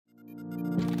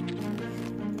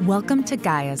Welcome to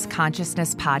Gaia's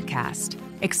Consciousness Podcast,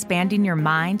 expanding your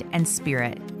mind and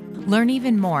spirit. Learn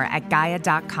even more at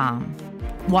Gaia.com.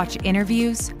 Watch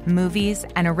interviews, movies,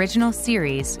 and original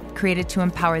series created to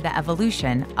empower the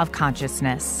evolution of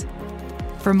consciousness.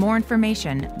 For more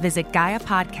information, visit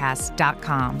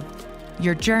GaiaPodcast.com.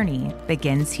 Your journey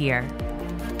begins here.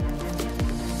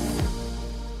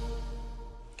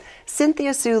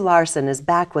 Cynthia Sue Larson is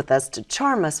back with us to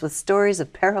charm us with stories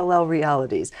of parallel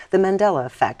realities, the Mandela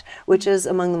effect, which is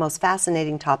among the most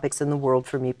fascinating topics in the world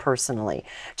for me personally.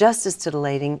 Just as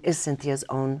titillating is Cynthia's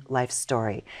own life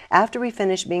story. After we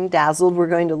finish being dazzled, we're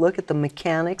going to look at the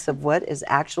mechanics of what is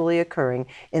actually occurring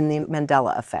in the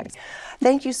Mandela effect.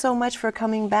 Thank you so much for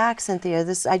coming back, Cynthia.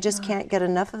 I just can't get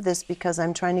enough of this because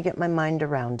I'm trying to get my mind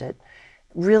around it.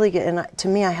 And to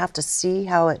me, I have to see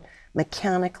how it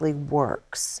mechanically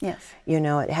works. Yes. You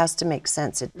know, it has to make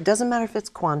sense. It doesn't matter if it's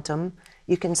quantum.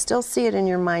 You can still see it in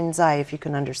your mind's eye if you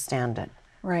can understand it.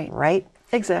 Right. Right?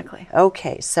 Exactly.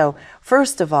 Okay, so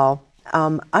first of all,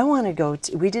 I want to go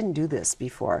to, we didn't do this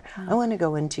before. I want to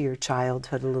go into your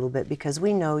childhood a little bit because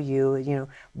we know you,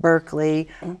 Berkeley,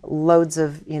 loads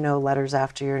of, letters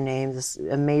after your name, this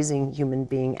amazing human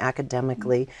being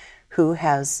academically, who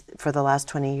has, for the last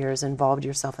 20 years, involved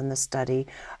yourself in the study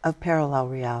of parallel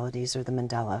realities or the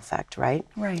Mandela effect, right?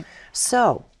 Right.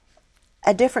 So,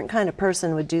 a different kind of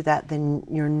person would do that than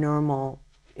your normal,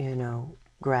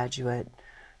 graduate,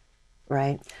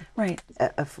 right? Right.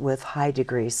 With high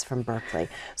degrees from Berkeley.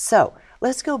 So,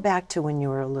 let's go back to when you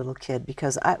were a little kid,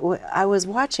 because I was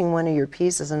watching one of your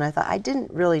pieces and I thought, I didn't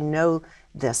really know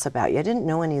this about you. I didn't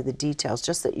know any of the details,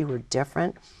 just that you were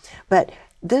different. But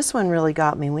this one really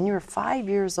got me. When you were 5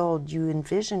 years old, you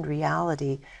envisioned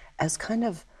reality as kind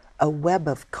of a web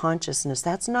of consciousness.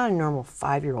 That's not a normal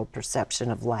 5-year-old perception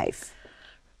of life.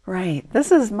 Right.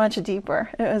 This is much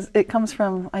deeper. It comes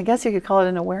from, I guess you could call it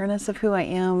an awareness of who I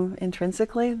am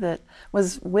intrinsically that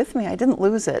was with me. I didn't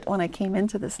lose it when I came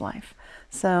into this life.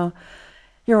 So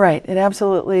you're right. It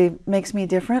absolutely makes me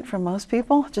different from most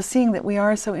people. Just seeing that we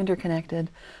are so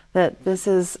interconnected, that this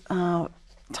is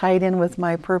tied in with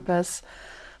my purpose,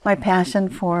 my passion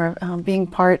for being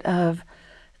part of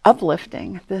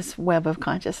uplifting this web of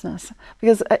consciousness.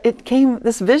 Because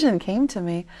this vision came to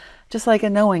me just like a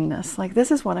knowingness, like this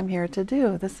is what I'm here to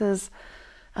do. This is,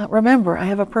 remember, I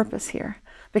have a purpose here.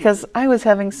 Because I was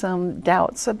having some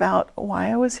doubts about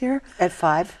why I was here. At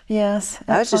 5? Yes.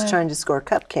 I was just trying to score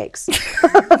cupcakes.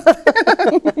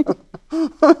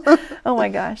 Oh my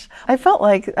gosh. I felt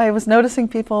like I was noticing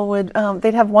people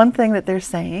they'd have one thing that they're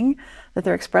saying, that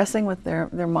they're expressing with their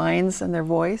minds and their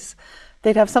voice.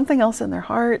 They'd have something else in their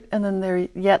heart, and then there's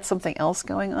yet something else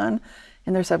going on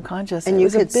in their subconscious. And you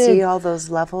could see all those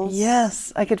levels?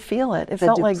 Yes, I could feel it. It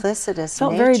felt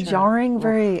very jarring,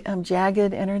 very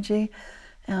jagged energy.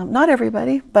 Not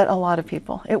everybody, but a lot of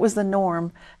people. It was the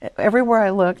norm. Everywhere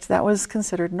I looked, that was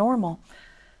considered normal.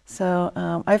 So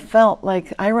I felt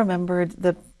like I remembered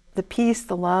the peace,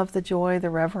 the love, the joy, the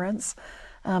reverence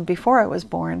before I was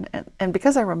born. And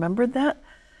because I remembered that,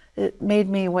 it made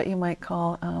me what you might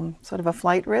call sort of a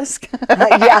flight risk.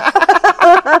 Yeah.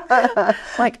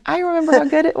 Like, I remember how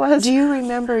good it was. Do you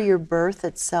remember your birth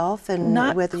itself? And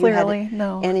not whether clearly, you had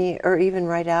no. any, or even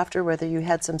right after, whether you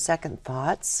had some second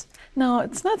thoughts? No,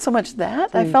 it's not so much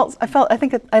that. I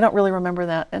don't really remember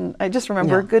that. And I just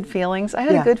remember good feelings. I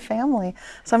had a good family.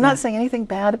 So I'm not saying anything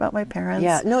bad about my parents.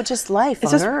 Yeah, no, just life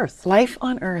on Earth. Life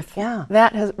on Earth. Yeah.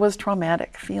 That was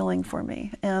traumatic feeling for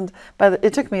me. And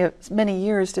it took me many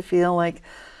years to feel like,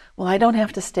 well, I don't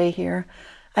have to stay here.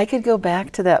 I could go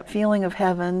back to that feeling of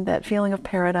heaven, that feeling of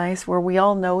paradise where we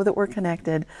all know that we're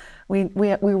connected. We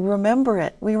remember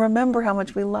it. We remember how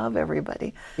much we love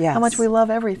everybody, how much we love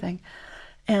everything.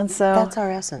 And so that's our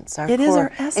essence, our core. It is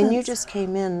our essence. And you just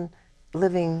came in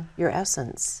living your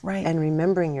essence, right, and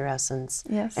remembering your essence,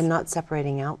 yes, and not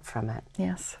separating out from it.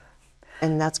 Yes.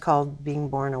 And that's called being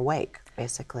born awake,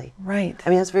 basically. Right. I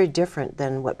mean, that's very different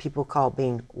than what people call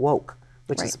being woke,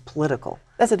 which is political.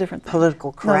 That's a different thing.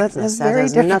 Political correctness. No, that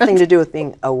has nothing to do with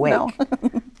being awake. No.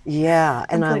 Yeah,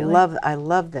 and Completely. I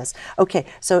love this. Okay,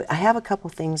 so I have a couple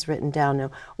things written down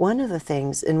now. One of the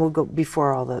things, and we'll go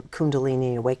before all the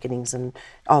Kundalini awakenings and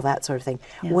all that sort of thing.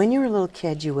 Yes. When you were a little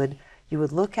kid, you would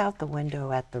look out the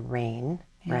window at the rain,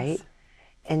 yes, right?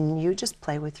 And you just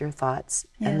play with your thoughts,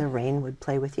 and the rain would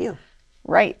play with you.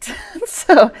 Right.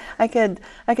 So I could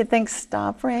think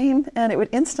stop rain, and it would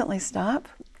instantly stop,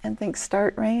 and think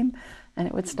start rain, and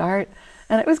it would start.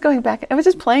 And it was going back. I was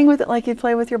just playing with it like you'd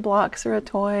play with your blocks or a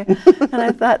toy. And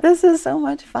I thought, this is so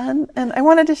much fun. And I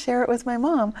wanted to share it with my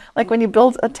mom, like when you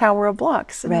build a tower of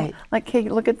blocks. And Right. like, hey,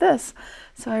 look at this.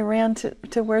 So I ran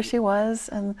to where she was,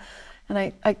 and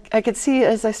I could see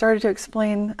as I started to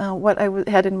explain what I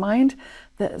had in mind,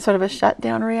 that sort of a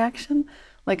shutdown reaction.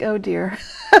 Like, oh dear.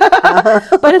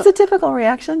 But it's a typical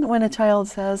reaction when a child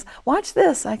says, watch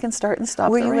this, I can start and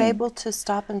stop Were the you rain. able to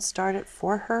stop and start it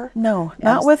for her? No,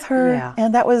 not with her. Yeah.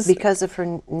 And that was... Because of her,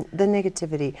 the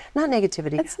negativity, not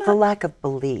negativity, It's the not- lack of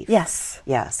belief. Yes.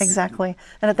 Yes. Exactly.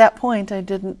 And at that point,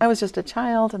 I was just a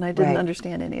child, and I didn't Right.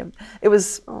 understand any of it.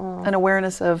 Was an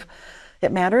awareness of,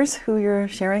 it matters who you're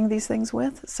sharing these things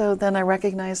with. So then I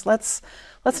recognized, let's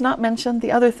not mention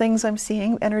the other things I'm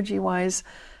seeing energy-wise.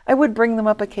 I would bring them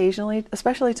up occasionally,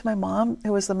 especially to my mom,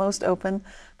 who was the most open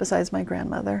besides my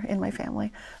grandmother in my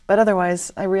family. But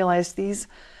otherwise, I realized these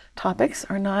topics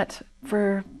are not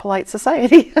for polite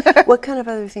society. What kind of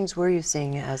other things were you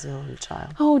seeing as a little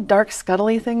child? Oh, dark,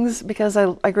 scuttly things, because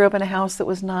I grew up in a house that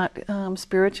was not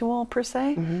spiritual per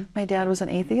se. My dad was an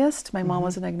atheist, my mom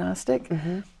was an agnostic,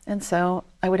 and so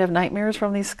I would have nightmares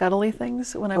from these scuttly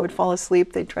things. When I would fall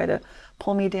asleep, they'd try to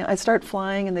pull me down. I'd start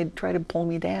flying and they'd try to pull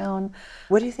me down.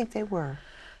 What do you think they were?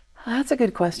 That's a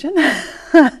good question.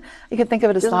 You could think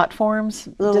of it as thought forms,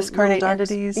 discarnate dark-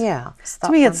 entities. Yeah.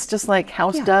 To me, it's just like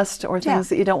house Yeah. dust or things Yeah.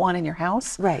 that you don't want in your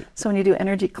house. Right. So when you do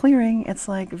energy clearing, it's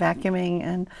like vacuuming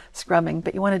and scrubbing,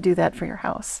 but you want to do that for your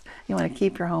house. You want to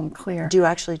keep your home clear. Do you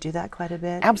actually do that quite a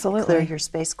bit? Absolutely. Clear your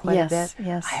space quite a Yes, bit?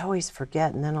 yes. I always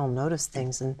forget, and then I'll notice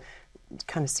things and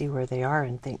kind of see where they are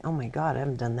and think, oh my God, I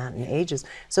haven't done that in ages.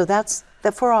 So that's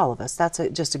that for all of us. That's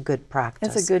just a good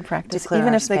practice. It's a good practice. to clear Even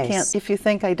our if they space. can't, if you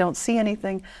think I don't see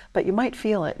anything, but you might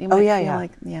feel it. You might yeah, feel yeah.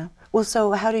 like, yeah. Well,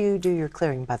 so how do you do your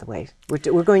clearing, by the way?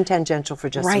 We're going tangential for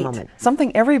just a moment.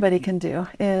 Something everybody can do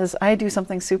is I do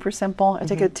something super simple. I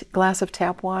take a glass of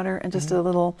tap water and just a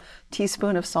little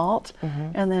teaspoon of salt,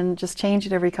 and then just change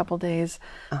it every couple days.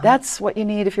 That's what you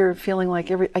need if you're feeling like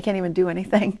I can't even do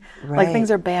anything. Like Right. things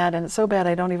are bad, and it's so bad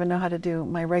I don't even know how to do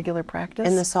my regular practice.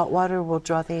 And the salt water will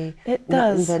draw the It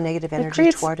does. the negative It energy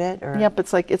creates- toward it? Or? Yep,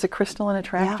 it's like it's a crystalline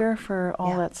attractor for all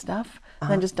Yeah. that stuff. And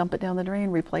then just dump it down the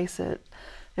drain, replace it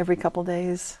every couple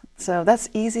days. So that's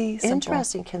easy, simple.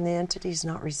 Interesting. Can the entities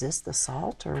not resist the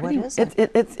salt, or Pretty- what is it?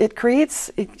 It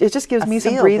creates. It just gives A me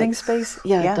some field breathing that's- space.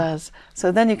 Yeah, yeah. it does.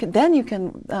 So then you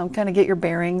can kind of get your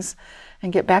bearings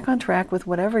and get back on track with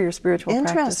whatever your spiritual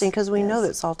practice. Interesting, because we know is.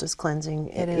 that salt is cleansing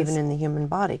It even is. in the human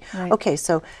body. Right. Okay,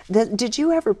 so did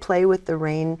you ever play with the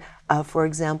rain, for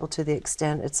example, to the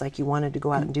extent it's like you wanted to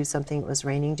go out and do something, it was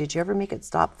raining? Did you ever make it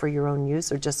stop for your own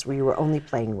use, or just where you were only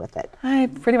playing with it? I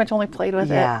pretty much only played with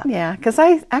Yeah. it. Yeah, because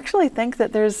I actually think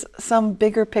that there's some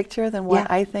bigger picture than what Yeah.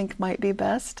 I think might be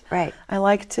best. Right.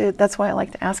 That's why I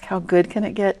like to ask how good can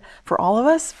it get for all of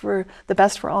us, for the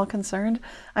best for all concerned.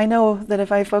 I know that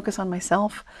if I focus on myself,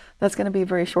 that's going to be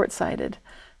very short-sighted.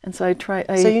 And so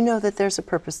So you know that there's a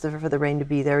purpose there for the rain to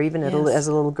be there, even Yes. as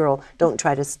a little girl. Don't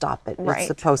try to stop it. Right. It's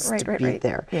supposed Right, to right, be right.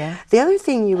 there. Yeah. The other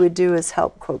thing you would do is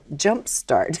help, quote,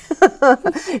 jumpstart,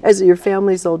 as your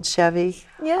family's old Chevy,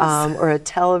 Yes. or a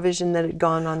television that had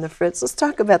gone on the fritz. Let's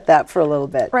talk about that for a little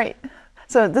bit. Right.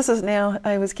 So this is now,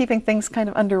 I was keeping things kind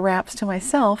of under wraps to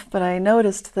myself, but I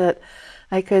noticed that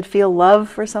I could feel love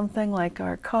for something like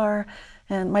our car.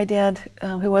 And my dad,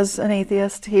 who was an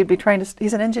atheist, he'd be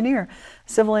he's an engineer,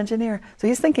 civil engineer. So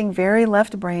he's thinking very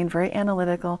left brain, very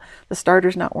analytical. The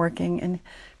starter's not working. And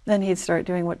then he'd start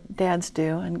doing what dads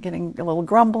do and getting a little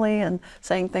grumbly and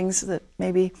saying things that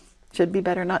maybe should be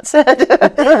better not said.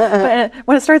 But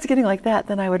when it starts getting like that,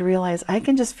 then I would realize I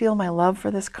can just feel my love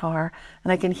for this car,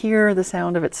 and I can hear the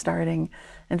sound of it starting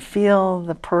and feel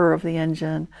the purr of the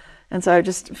engine. And so I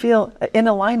just feel in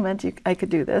alignment, I could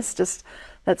do this, just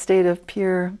that state of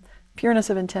pureness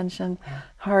of intention,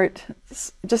 heart,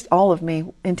 just all of me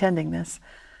intending this.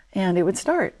 And it would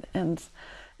start. And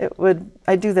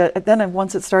I'd do that. Then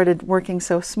once it started working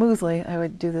so smoothly, I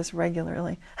would do this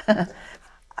regularly.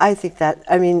 I think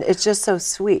it's just so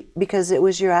sweet, because it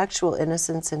was your actual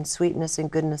innocence and sweetness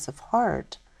and goodness of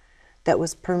heart that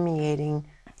was permeating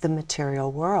the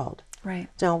material world. Right.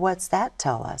 Now, what's that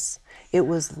tell us? It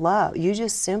was love. You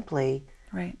just simply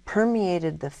Right.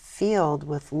 permeated the field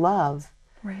with love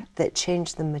Right. that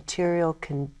changed the material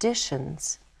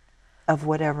conditions of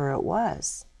whatever it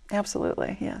was.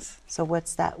 Absolutely, yes. So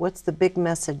what's that? What's the big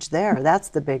message there? That's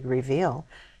the big reveal.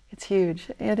 It's huge.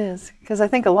 It is. Because I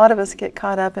think a lot of us get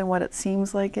caught up in what it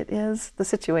seems like it is. The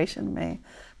situation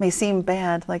may seem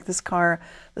bad, like this car,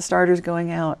 the starter's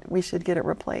going out, we should get it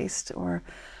replaced, or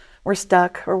we're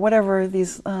stuck, or whatever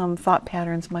these thought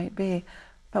patterns might be.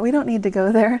 But we don't need to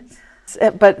go there.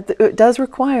 But it does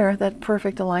require that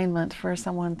perfect alignment for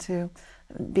someone to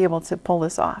be able to pull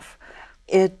this off.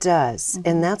 It does,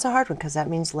 and that's a hard one because that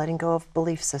means letting go of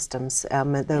belief systems,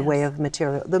 the way of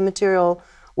the material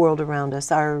world around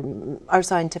us, our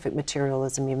scientific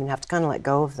materialism. You even have to kind of let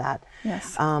go of that.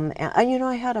 Yes. And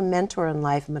I had a mentor in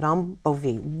life, Madame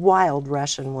Bovy, wild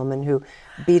Russian woman who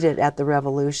beat it at the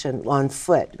revolution on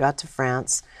foot, got to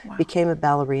France, became a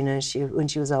ballerina. When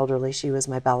she was elderly, she was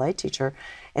my ballet teacher,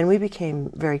 and we became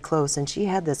very close. And she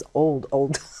had this old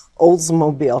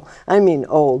Oldsmobile. I mean,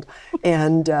 old,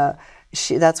 and.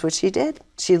 That's what she did.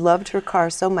 She loved her car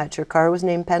so much. Her car was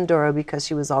named Pandora because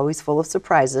she was always full of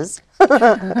surprises.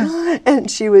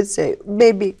 And she would say,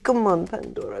 "Baby, come on,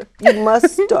 Pandora. You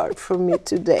must start for me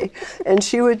today." And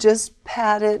she would just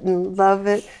pat it and love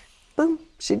it. Boom,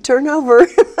 she'd turn over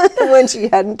when she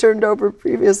hadn't turned over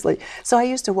previously. So I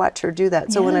used to watch her do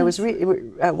that. So when I was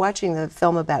watching the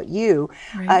film about you,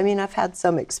 I mean, I've had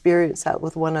some experience out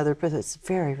with one other person. It's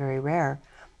very, very rare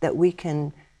that we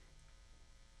can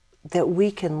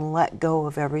let go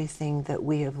of everything that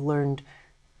we have learned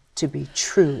to be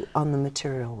true on the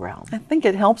material realm. I think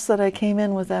it helps that I came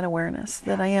in with that awareness,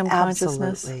 that I am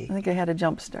consciousness. Absolutely. I think I had a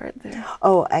jump start there.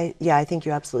 Oh, I think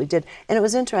you absolutely did. And it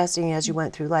was interesting, as you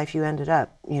went through life, you ended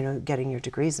up, getting your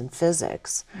degrees in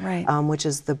physics, right? Which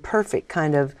is the perfect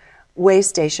kind of way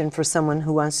station for someone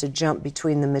who wants to jump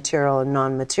between the material and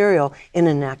non-material in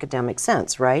an academic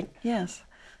sense, right? Yes,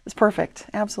 it's perfect,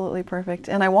 absolutely perfect.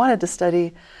 And I wanted to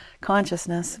study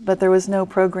consciousness, but there was no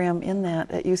program in that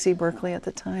at UC Berkeley at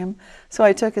the time. So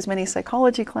I took as many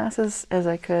psychology classes as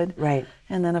I could. Right.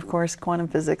 And then, of course, quantum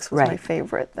physics was my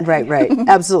favorite thing. Right.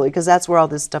 Absolutely, because that's where all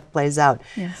this stuff plays out.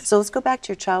 Yes. So let's go back to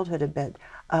your childhood a bit.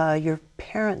 Your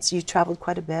parents, you traveled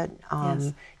quite a bit.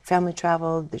 Yes. Family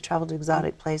traveled, they traveled to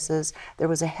exotic places. There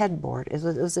was a headboard.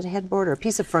 Was it a headboard or a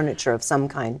piece of furniture of some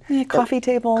kind? Yeah, coffee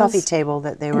tables. Coffee table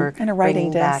that they were and a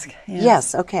writing bringing desk. back.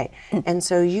 Yes. Okay. And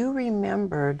so you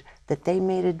remembered that they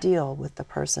made a deal with the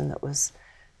person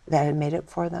that had made it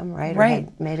for them, right? Right. Or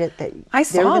had made it that I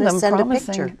they were saw going to them send promising.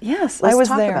 a picture. Yes, Let's I was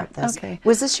talk there. about this. Okay.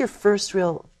 Was this your first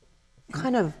real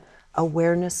kind of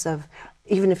awareness of,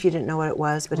 even if you didn't know what it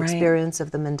was, but experience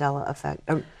of the Mandela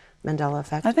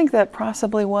effect? I think that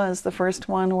possibly was the first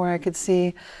one where I could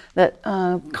see that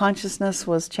consciousness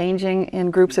was changing in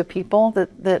groups of people,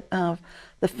 that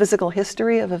the physical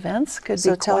history of events could be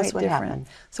quite different. So tell us what happened.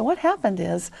 So what happened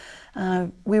is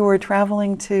we were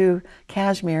traveling to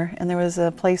Kashmir, and there was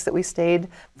a place that we stayed,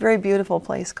 very beautiful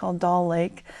place called Dal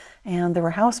Lake, and there were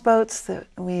houseboats that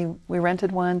we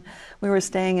rented one. We were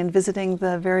staying and visiting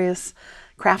the various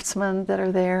craftsmen that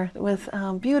are there with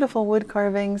beautiful wood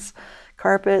carvings,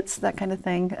 carpets, that kind of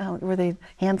thing, where they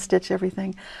hand stitch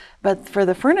everything. But for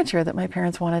the furniture that my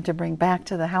parents wanted to bring back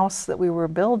to the house that we were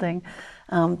building,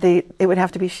 it would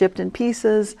have to be shipped in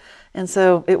pieces, and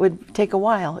so it would take a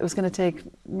while. It was going to take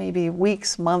maybe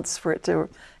weeks, months for it to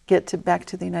get back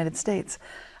to the United States.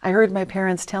 I heard my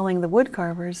parents telling the wood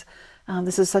carvers,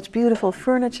 this is such beautiful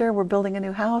furniture, we're building a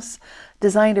new house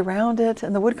designed around it,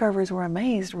 and the wood carvers were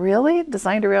amazed. Really?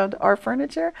 Designed around our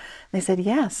furniture? And they said,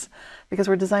 yes, because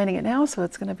we're designing it now, so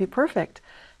it's going to be perfect.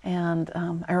 And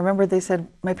I remember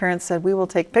my parents said, we will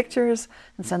take pictures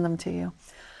and send them to you.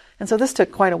 And so this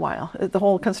took quite a while. The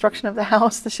whole construction of the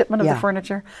house, the shipment of the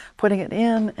furniture, putting it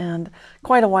in, and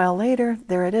quite a while later,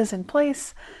 there it is in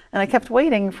place. And I kept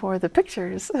waiting for the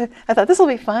pictures. I thought, this will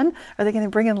be fun. Are they going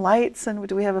to bring in lights, and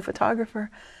do we have a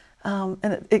photographer?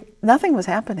 And nothing was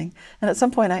happening. And at some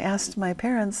point I asked my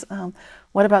parents,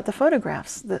 what about the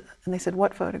photographs? And they said,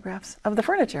 what photographs? Of the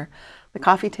furniture. The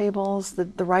coffee tables,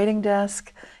 the writing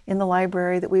desk in the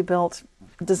library that we built,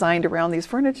 designed around these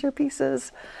furniture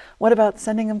pieces. What about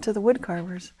sending them to the wood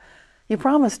carvers? You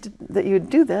promised that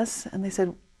you'd do this. And they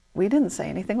said, we didn't say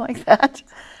anything like that.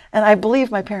 And I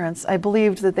believed my parents. I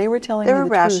believed that they were telling me the truth. They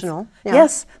were rational. Yeah.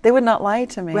 Yes, they would not lie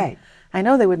to me. Right. I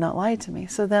know they would not lie to me.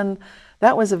 So then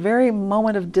that was a very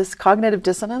moment of cognitive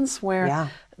dissonance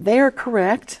where they are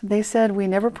correct. They said, we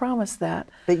never promised that.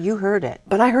 But you heard it.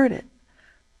 But I heard it.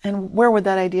 And where would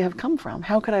that idea have come from?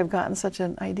 How could I have gotten such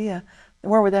an idea?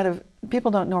 Where would that have,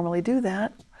 people don't normally do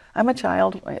that. I'm a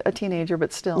child, a teenager,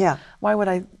 but still. Yeah. Why would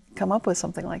I come up with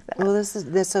something like that? Well,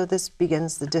 this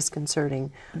begins the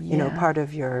disconcerting, part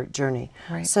of your journey.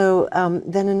 Right. So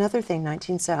then another thing,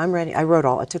 I'm ready. I wrote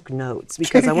I took notes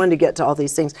because I wanted to get to all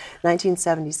these things.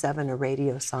 1977, a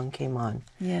radio song came on.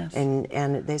 Yes.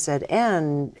 And they said,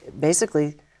 and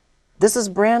basically, This is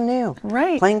brand new.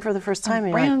 Right. Playing for the first time.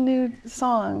 A brand new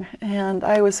song. And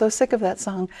I was so sick of that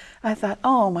song. I thought,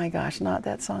 oh my gosh, not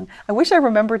that song. I wish I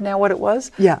remembered now what it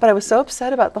was. Yeah. But I was so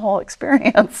upset about the whole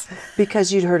experience.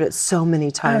 Because you'd heard it so many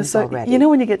times already. You know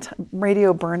when you get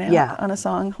radio burnout on a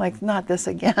song? Like, not this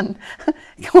again.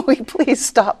 Can we please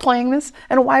stop playing this?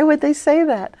 And why would they say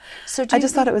that? So I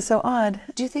just thought it was so odd.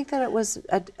 Do you think that it was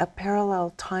a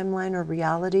parallel timeline or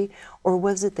reality? Or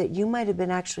was it that you might have been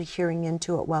actually hearing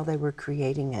into it while they were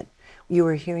creating it? You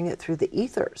were hearing it through the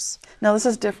ethers. No, this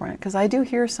is different, because I do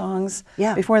hear songs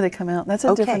Yeah. before they come out. That's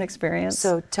a different experience.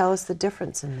 So tell us the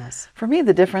difference in this. For me,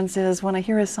 the difference is when I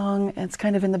hear a song, it's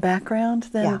kind of in the background,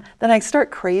 then I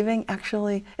start craving,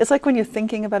 actually. It's like when you're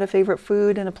thinking about a favorite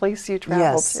food in a place you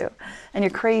travel to, and you're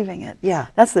craving it. Yeah.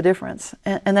 That's the difference.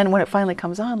 And then when it finally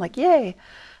comes on, like, yay.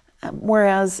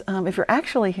 Whereas if you're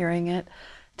actually hearing it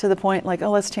to the point like,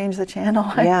 oh, let's change the channel.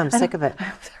 Yeah, I'm sick of it.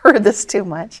 I've heard this too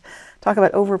much. Talk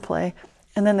about overplay.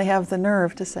 And then they have the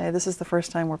nerve to say, this is the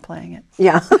first time we're playing it.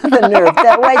 Yeah, the nerve.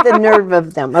 The nerve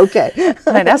of them. Okay.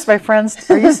 And I'd ask my friends,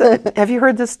 have you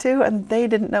heard this too? And they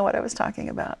didn't know what I was talking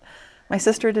about. My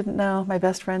sister didn't know. My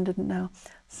best friend didn't know.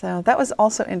 So that was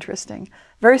also interesting.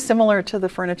 Very similar to the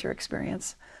furniture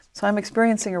experience. So I'm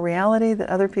experiencing a reality that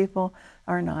other people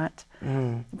are not.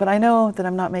 But I know that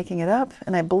I'm not making it up,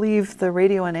 and I believe the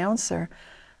radio announcer,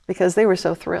 because they were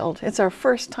so thrilled. It's our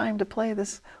first time to play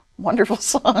this wonderful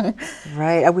song.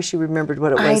 Right. I wish you remembered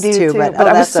what it was I do too, but I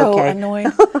was that's so okay.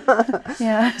 annoyed.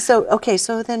 Yeah.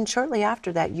 So then shortly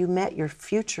after that, you met your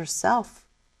future self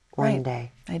one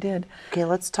day. I did. Okay,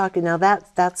 let's talk. Now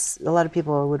that's a lot of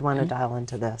people would want to dial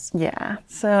into this. Yeah.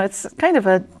 So it's kind of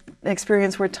an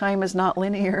experience where time is not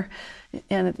linear,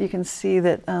 and you can see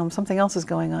that something else is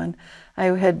going on. I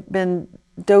had been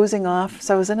dozing off,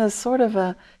 so I was in a sort of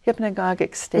a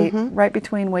hypnagogic state right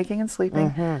between waking and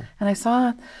sleeping, and I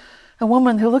saw a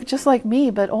woman who looked just like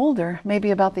me but older,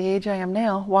 maybe about the age I am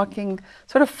now, walking,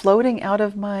 sort of floating out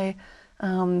of my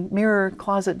mirror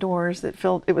closet doors that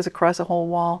filled, it was across a whole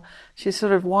wall. She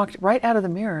sort of walked right out of the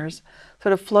mirrors,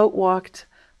 sort of float walked,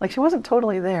 like she wasn't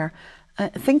totally there,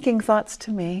 thinking thoughts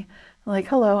to me, like,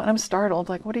 hello, and I'm startled,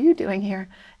 like, what are you doing here?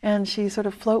 And she sort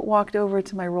of float walked over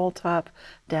to my roll top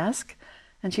desk,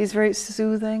 and she's very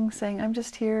soothing, saying, I'm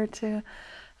just here to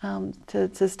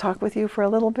just talk with you for a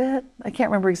little bit. I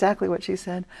can't remember exactly what she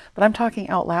said, but I'm talking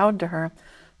out loud to her.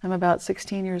 I'm about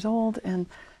 16 years old, and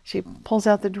she pulls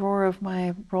out the drawer of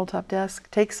my roll-top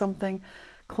desk, takes something,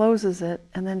 closes it,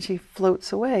 and then she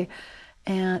floats away.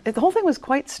 And the whole thing was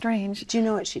quite strange. Do you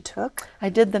know what she took? I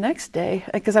did the next day,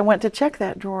 because I went to check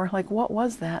that drawer, like, what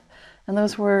was that? And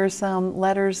those were some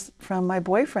letters from my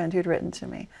boyfriend who'd written to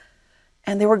me.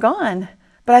 And they were gone.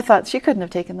 But I thought, she couldn't have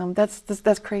taken them.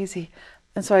 That's crazy.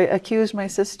 And so I accused my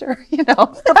sister, you know.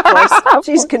 Of course.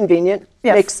 She's convenient.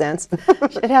 Yes. Makes sense.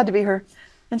 It had to be her.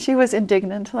 And she was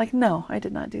indignant, like, no, I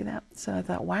did not do that. So I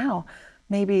thought, wow,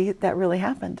 maybe that really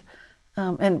happened.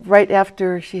 And right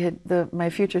after my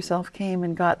future self came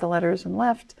and got the letters and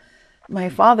left, my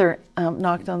father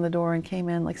knocked on the door and came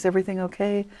in, like, is everything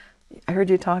okay? I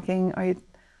heard you talking. Are you,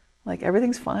 like,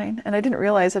 everything's fine? And I didn't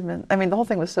realize the whole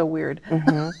thing was so weird.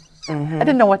 I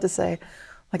didn't know what to say.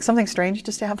 Like, something strange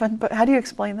just happened. But how do you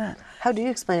explain that? How do you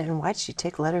explain it? And why'd she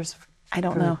take letters I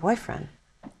don't from know. her boyfriend?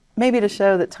 Maybe to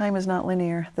show that time is not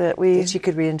linear. That she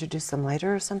could reintroduce them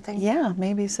later or something? Yeah,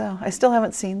 maybe so. I still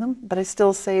haven't seen them, but I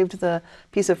still saved the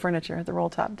piece of furniture, the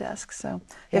roll-top desk. So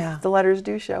if the letters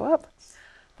do show up,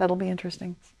 that'll be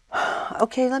interesting.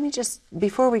 Okay, let me just,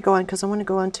 before we go on, because I want to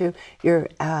go on to your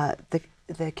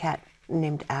the cat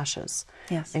named Ashes.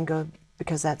 Yes. And go,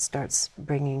 because that starts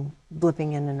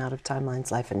blipping in and out of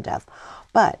timelines, life and death.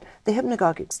 But the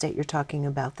hypnagogic state you're talking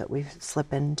about that we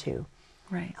slip into,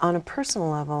 right. On a personal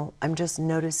level, I'm just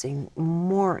noticing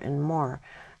more and more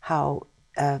how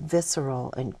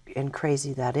visceral and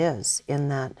crazy that is, in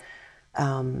that,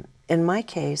 in my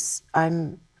case,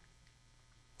 I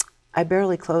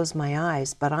barely close my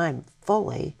eyes, but I'm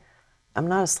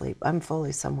not asleep, I'm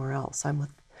fully somewhere else. I'm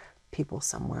with people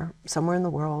somewhere in the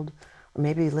world, or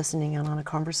maybe listening in on a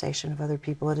conversation of other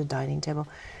people at a dining table.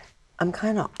 I'm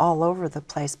kind of all over the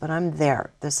place, but I'm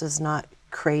there. This is not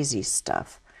crazy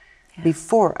stuff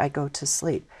before I go to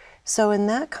sleep. So in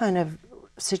that kind of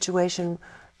situation,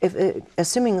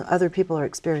 assuming other people are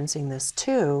experiencing this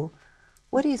too,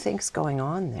 what do you think's going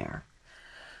on there?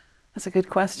 That's a good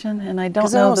question, and I don't know.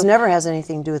 Because it almost never has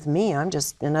anything to do with me. I'm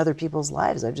just in other people's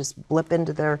lives. I just blip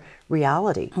into their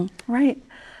reality. Right.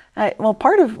 Well,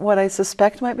 part of what I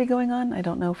suspect might be going on, I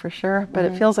don't know for sure, but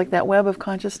it feels like that web of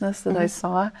consciousness that I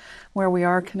saw, where we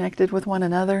are connected with one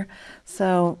another.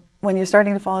 So when you're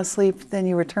starting to fall asleep, then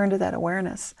you return to that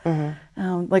awareness.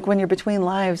 Like when you're between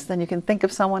lives, then you can think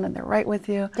of someone and they're right with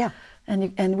you. Yeah.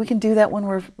 And we can do that when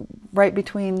we're right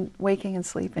between waking and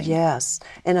sleeping. Yes.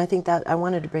 And I think that I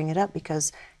wanted to bring it up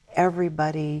because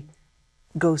everybody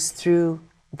goes through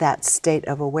that state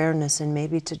of awareness, and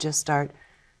maybe to just start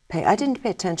I didn't pay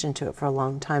attention to it for a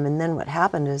long time, and then what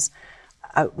happened is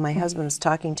my husband was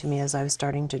talking to me as I was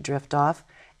starting to drift off,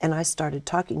 and I started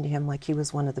talking to him like he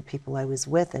was one of the people I was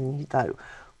with, and he thought,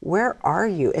 where are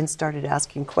you? And started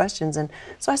asking questions. And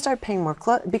so I started paying more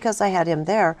because I had him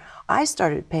there, I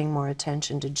started paying more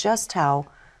attention to just how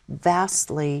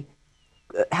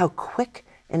quick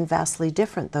and vastly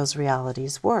different those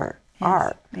realities are.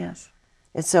 Yes.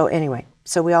 And so anyway,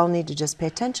 so we all need to just pay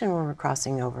attention when we're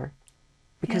crossing over,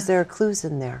 because there are clues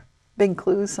in there. Big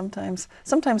clues sometimes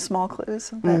small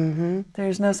clues, but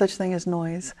there's no such thing as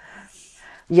noise.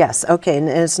 Yes, okay, and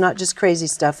it's not just crazy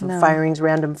stuff of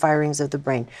random firings of the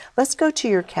brain. Let's go to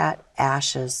your cat,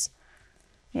 Ashes.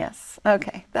 Yes,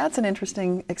 okay, that's an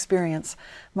interesting experience.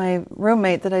 My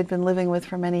roommate that I'd been living with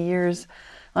for many years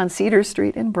on Cedar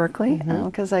Street in Berkeley,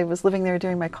 because I was living there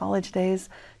during my college days,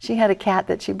 she had a cat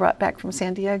that she brought back from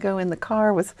San Diego in the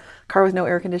car with no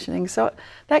air conditioning. So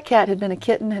that cat had been a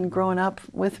kitten and grown up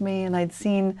with me, and I'd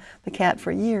seen the cat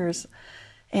for years.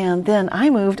 And then I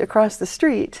moved across the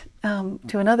street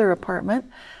to another apartment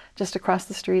just across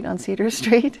the street on Cedar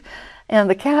Street. And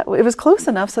the cat, it was close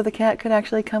enough so the cat could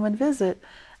actually come and visit.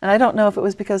 And I don't know if it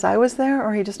was because I was there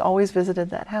or he just always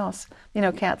visited that house. You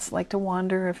know, cats like to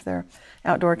wander if they're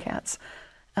outdoor cats.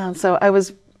 So I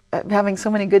was having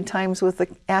so many good times with the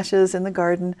Ashes in the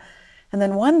garden. And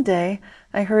then one day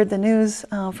I heard the news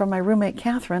from my roommate,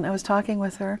 Catherine. I was talking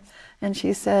with her, and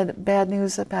she said, bad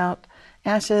news about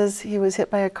Ashes. He was hit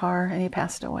by a car and he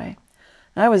passed away.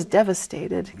 And I was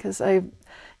devastated because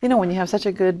when you have such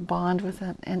a good bond with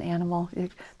an animal,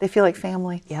 they feel like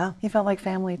family. Yeah. He felt like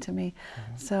family to me.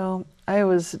 So I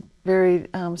was very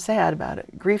sad about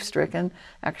it, grief-stricken,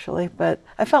 actually. But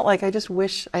I felt like I just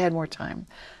wish I had more time.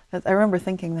 I remember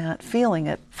thinking that, feeling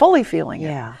it, fully feeling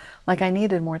it, like I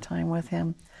needed more time with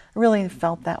him. I really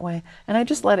felt that way. And I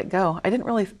just let it go. I didn't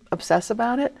really obsess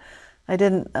about it. I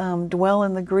didn't dwell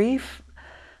in the grief.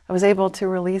 I was able to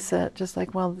release it, just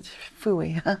like, well,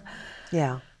 phooey.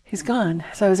 Yeah. He's gone.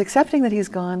 So I was accepting that he's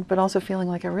gone, but also feeling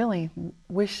like I really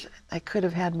wish I could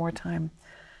have had more time.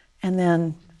 And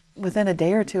then within a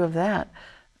day or two of that,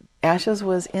 Ashes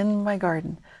was in my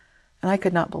garden, and I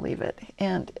could not believe it.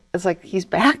 And it's like, he's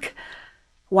back?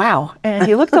 Wow. And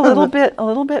he looked a little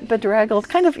bit bedraggled,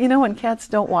 kind of, when cats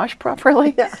don't wash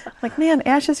properly. Yeah. Like, man,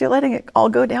 Ashes, you're letting it all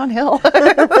go downhill.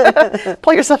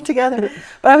 Pull yourself together.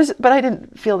 But I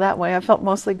didn't feel that way. I felt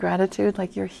mostly gratitude,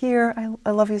 like, you're here.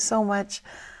 I love you so much.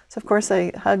 So of course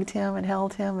I hugged him and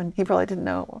held him, and he probably didn't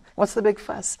know, what's the big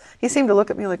fuss? He seemed to look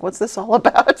at me like, what's this all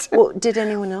about? Well, did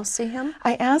anyone else see him?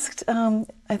 I asked,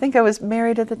 I think I was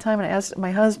married at the time, and I asked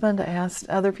my husband, I asked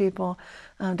other people,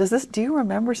 do you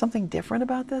remember something different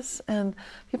about this? And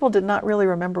people did not really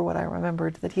remember what I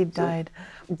remembered, that he'd died.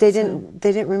 They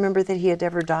didn't remember that he had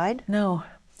ever died? No.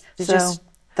 They just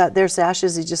thought, there's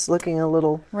Ashes, he's just looking a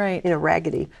little,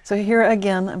 raggedy. So here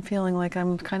again, I'm feeling like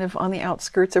I'm kind of on the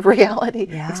outskirts of reality,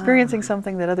 experiencing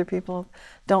something that other people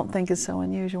don't think is so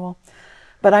unusual.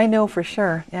 But I know for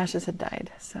sure Ashes had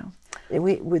died. So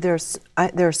there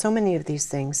are so many of these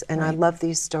things, and I love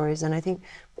these stories, and I think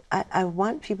I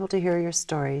want people to hear your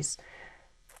stories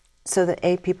so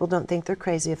that people don't think they're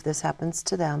crazy if this happens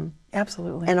to them.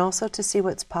 Absolutely. And also to see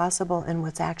what's possible and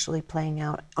what's actually playing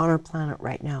out on our planet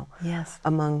right now. Yes.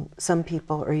 Among some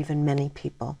people or even many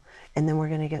people. And then we're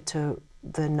going to get to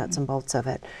the nuts and bolts of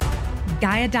it.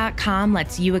 Gaia.com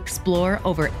lets you explore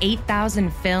over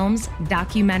 8,000 films,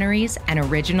 documentaries, and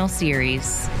original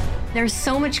series. There's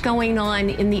so much going on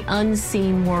in the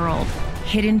unseen world.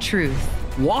 Hidden truth.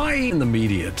 Why in the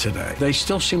media today, they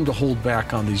still seem to hold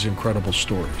back on these incredible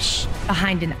stories?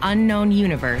 Behind an unknown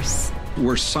universe.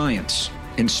 Where science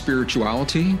and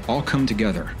spirituality all come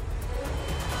together.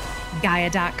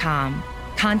 Gaia.com.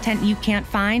 Content you can't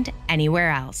find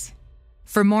anywhere else.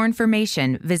 For more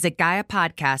information, visit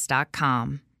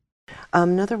GaiaPodcast.com.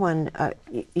 Another one,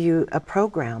 a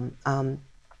program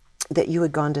that you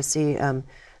had gone to see,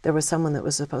 there was someone that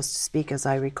was supposed to speak, as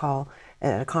I recall,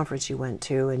 at a conference you went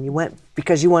to, and you went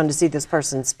because you wanted to see this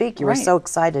person speak. You were so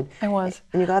excited. I was.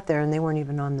 And you got there, and they weren't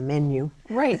even on the menu.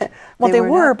 Right. Well, they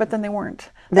were, but then they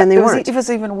weren't. Then they weren't. It was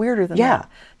even weirder than that.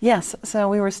 Yes. So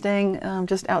we were staying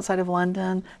just outside of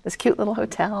London, this cute little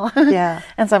hotel. Yeah.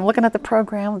 And so I'm looking at the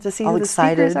program to see who the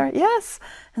speakers are. Yes.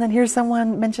 And then here's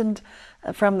someone mentioned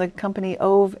from the company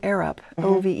Ove Arup,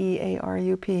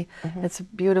 Ovearup. It's a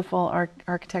beautiful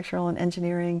architectural and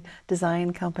engineering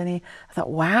design company. I thought,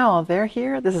 wow, they're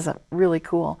here? This is really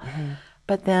cool.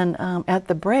 But then at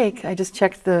the break, I just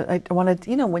checked I wanted,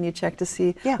 when you check to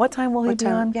see what time will he be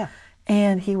on? Yeah.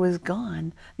 And he was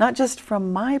gone. Not just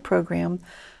from my program,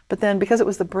 but then because it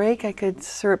was the break, I could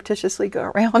surreptitiously go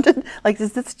around and like,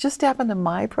 does this just happen to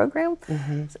my program?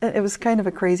 It was kind of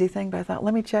a crazy thing, but I thought,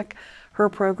 let me check her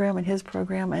program and his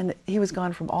program, and he was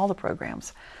gone from all the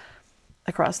programs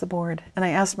across the board. And I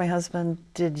asked my husband,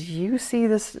 did you see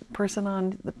this person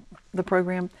on the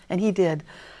program? And he did.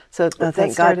 So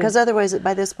thank God, because otherwise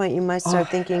by this point you might start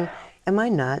thinking, am I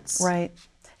nuts? Right.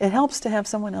 It helps to have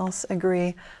someone else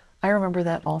agree. I remember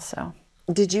that also.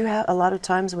 Did you have a lot of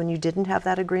times when you didn't have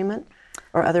that agreement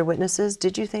or other witnesses,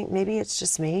 did you think maybe it's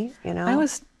just me, No,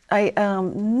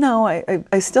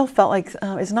 I still felt like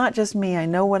it's not just me. I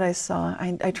know what I saw.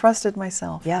 I trusted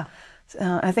myself. Yeah.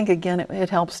 I think, again, it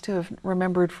helps to have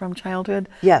remembered from childhood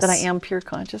that I am pure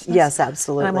consciousness. Yes,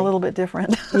 absolutely. And I'm a little bit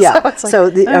different. Yeah. So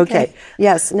it's like, okay.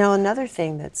 Yes. Now, another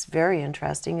thing that's very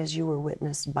interesting is you were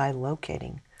witnessed by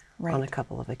locating on a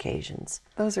couple of occasions.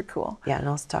 Those are cool. Yeah, and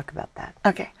let's talk about that.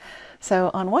 Okay.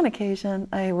 So on one occasion,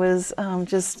 I was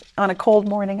just on a cold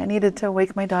morning. I needed to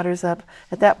wake my daughters up.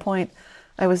 At that point,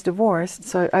 I was divorced,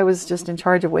 so I was just in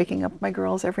charge of waking up my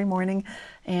girls every morning.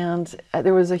 And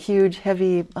there was a huge,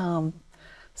 heavy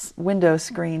window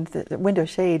shade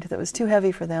that was too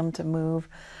heavy for them to move.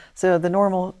 So the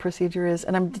normal procedure is,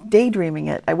 and I'm daydreaming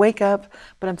it. I wake up,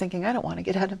 but I'm thinking, I don't want to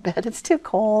get out of bed. It's too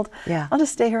cold. Yeah. I'll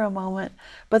just stay here a moment.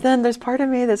 But then there's part of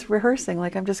me that's rehearsing,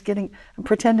 like I'm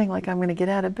pretending like I'm going to get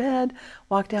out of bed,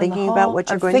 walk down the hall. Thinking about what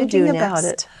you're going to do next. Thinking about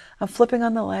it. I'm flipping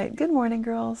on the light. Good morning,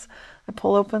 girls. I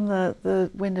pull open the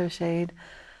window shade.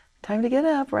 Time to get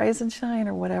up, rise and shine,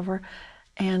 or whatever.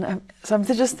 And so I'm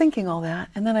just thinking all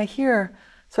that. And then I hear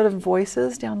sort of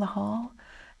voices down the hall,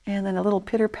 and then a little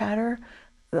pitter-patter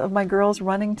of my girls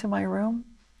running to my room.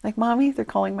 Like, Mommy, they're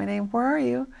calling my name. Where are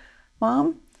you?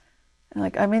 Mom? And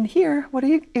like, I'm in here. What are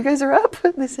you guys are up?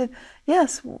 And they said,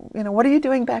 yes. What are you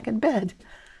doing back in bed?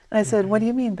 And I said, what do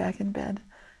you mean back in bed?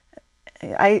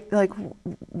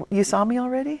 You saw me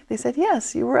already? They said,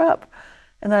 yes, you were up.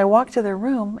 And then I walked to their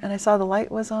room and I saw the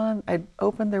light was on. I'd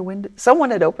opened their window. Someone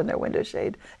had opened their window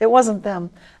shade. It wasn't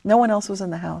them. No one else was in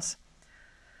the house.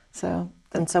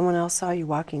 And someone else saw you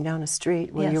walking down a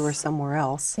street where you were somewhere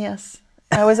else. Yes.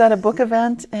 I was at a book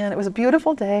event, and it was a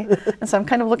beautiful day. And so I'm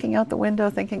kind of looking out the window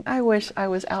thinking, I wish I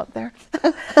was out there.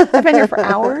 I've been here for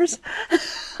hours.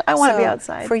 I want to be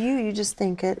outside. For you, you just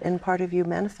think it, and part of you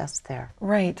manifests there.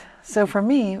 Right. So for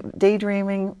me,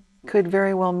 daydreaming could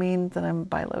very well mean that I'm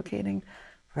bilocating.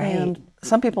 Right. And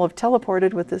some people have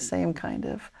teleported with this same kind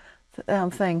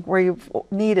of thing, where you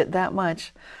need it that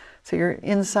much. So you're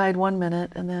inside 1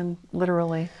 minute and then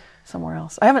literally somewhere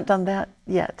else. I haven't done that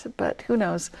yet, but who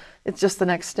knows? It's just the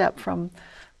next step from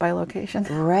bilocation.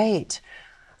 Right.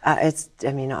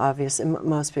 Obvious.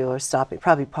 Most people are stopping,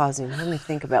 probably pausing. Let me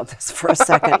think about this for a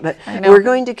second, but we're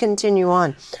going to continue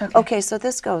on. Okay, so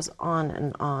this goes on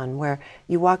and on, where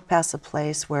you walk past a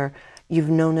place where you've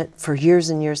known it for years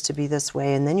and years to be this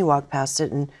way, and then you walk past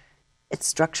it and it's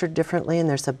structured differently, and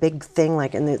there's a big thing,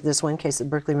 like in this one case at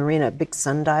Berkeley Marina, a big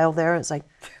sundial there. It's like,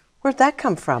 where'd that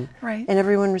come from? Right. And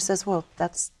everyone says, well,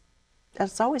 that's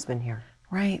always been here.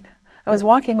 Right. I was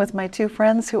walking with my two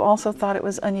friends who also thought it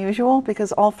was unusual,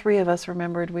 because all three of us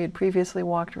remembered we had previously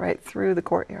walked right through the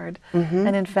courtyard.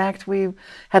 And in fact, we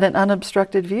had an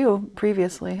unobstructed view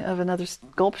previously of another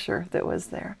sculpture that was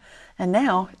there. And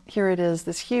now, here it is,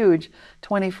 this huge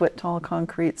 20-foot tall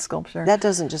concrete sculpture. That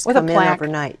doesn't just with come a plaque. in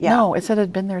overnight. Yeah. No, it said it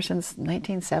had been there since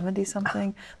 1970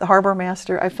 something. The harbor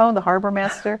master, I phoned the harbor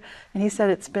master, and he said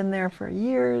it's been there for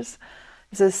years.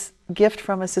 It's this gift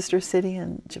from a sister city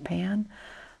in Japan.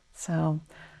 So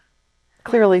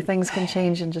clearly things can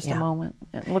change in just a moment.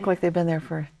 It looked like they've been there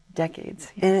for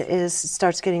decades. And it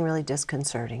starts getting really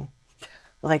disconcerting.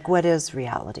 Like, what is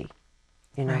reality?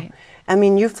 Right. I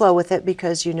mean, you flow with it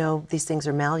because you know these things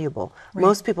are malleable. Right.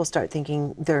 Most people start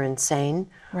thinking they're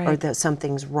insane or Right. that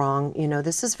something's wrong.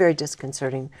 This is very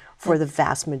disconcerting for the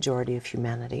vast majority of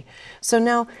humanity. So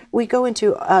now we go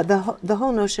into the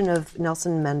whole notion of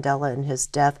Nelson Mandela and his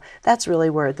death. That's really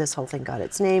where this whole thing got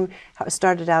its name. It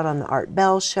started out on the Art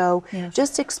Bell show. Yes.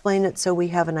 Just explain it so we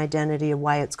have an identity of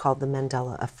why it's called the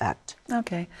Mandela effect.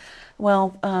 Okay.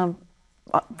 Well,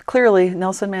 clearly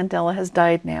Nelson Mandela has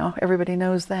died now. Everybody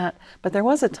knows that. But there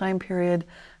was a time period,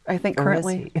 I think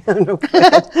currently.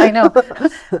 I know.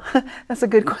 That's a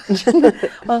good question.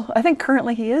 Well, I think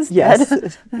currently he is dead.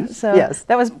 So Yes.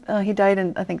 that was he died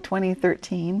in, I think,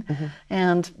 2013.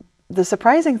 And the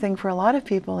surprising thing for a lot of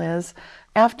people is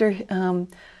after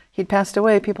he'd passed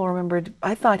away, people remembered,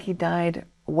 I thought he died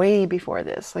way before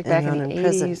this, like back in the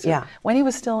 80s, yeah, when he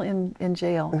was still in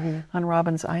jail on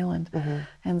Robbins Island.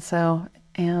 And so,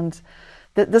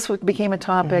 this became a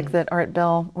topic that Art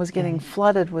Bell was getting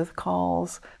flooded with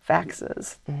calls,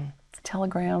 faxes,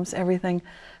 telegrams, everything.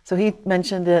 So he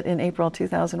mentioned it in April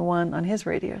 2001 on his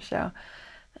radio show.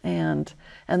 And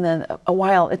then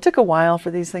it took a while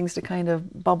for these things to kind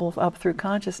of bubble up through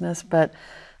consciousness, but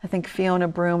I think Fiona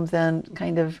Broome then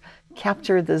kind of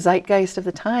captured the zeitgeist of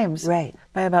the times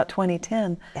by about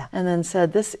 2010, and then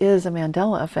said, this is a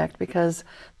Mandela effect, because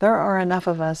there are enough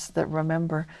of us that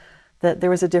remember that there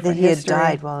was a different history. That he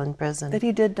had died while in prison. That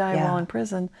he did die while in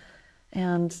prison.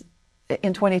 And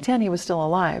in 2010, he was still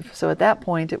alive. So at that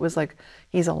point, it was like,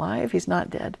 he's alive, he's not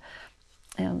dead.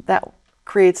 And that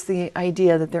creates the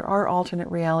idea that there are alternate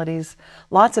realities.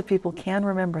 Lots of people can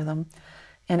remember them.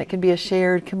 And it can be a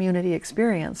shared community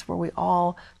experience where we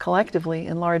all collectively,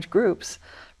 in large groups,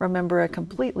 remember a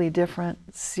completely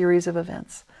different series of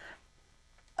events.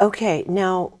 Okay,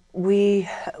 now we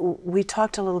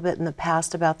talked a little bit in the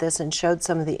past about this and showed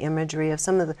some of the imagery of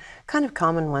some of the kind of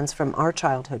common ones from our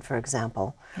childhood, for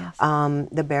example. Yes.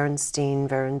 The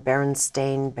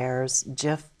Berenstain Bears,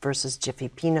 Jif versus Jiffy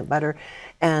Peanut Butter,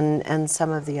 and some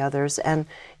of the others. And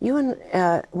you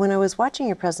when I was watching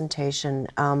your presentation,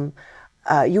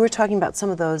 you were talking about some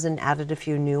of those and added a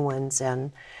few new ones,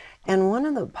 and one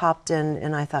of them popped in,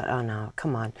 and I thought, oh no,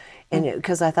 come on, and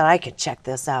because I thought I could check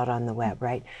this out on the web,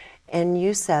 right? And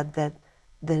you said that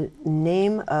the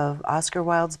name of Oscar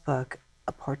Wilde's book,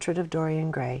 A Portrait of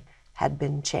Dorian Gray, had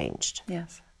been changed.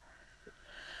 Yes.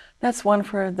 That's one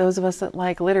for those of us that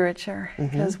like literature,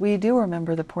 because we do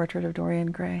remember The Portrait of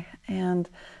Dorian Gray, and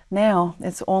now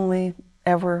it's only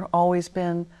ever always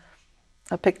been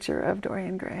a picture of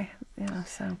Dorian Gray.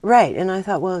 So. Right, and I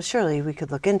thought, well, surely we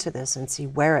could look into this and see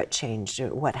where it changed,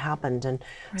 or what happened, and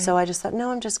so I just thought,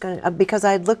 no, I'm just going to, because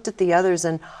I had looked at the others,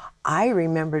 and I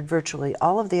remembered virtually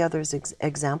all of the others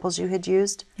examples you had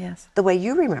used, the way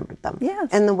you remembered them,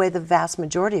 and the way the vast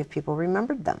majority of people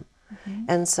remembered them.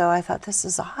 And so I thought, this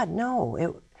is odd.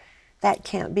 No, that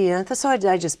can't be. And so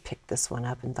I just picked this one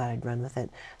up and thought I'd run with it.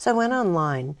 So I went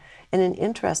online, and an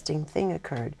interesting thing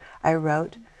occurred. I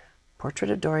wrote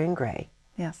Portrait of Dorian Gray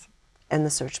in the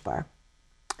search bar,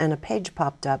 and a page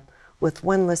popped up with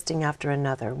one listing after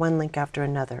another, one link after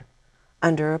another,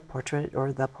 under a portrait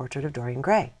or the Portrait of Dorian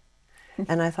Gray.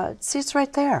 And I thought, see, it's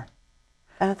right there.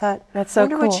 And I thought, that's so I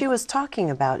wonder cool. what she was talking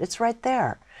about. It's right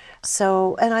there.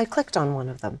 So, and I clicked on one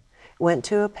of them, went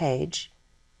to a page,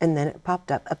 and then it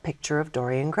popped up a picture of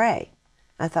Dorian Gray.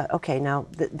 I thought, okay, now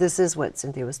this is what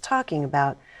Cynthia was talking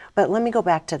about, but let me go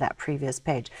back to that previous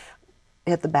page.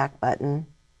 Hit the back button.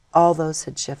 All those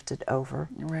had shifted over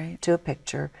to a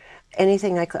picture.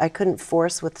 Anything I couldn't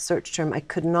force with the search term, I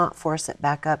could not force it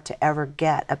back up to ever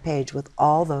get a page with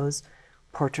all those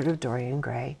Portrait of Dorian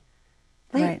Gray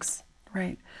links.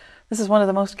 Right. This is one of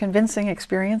the most convincing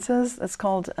experiences. It's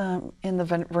called, in the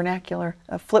vernacular,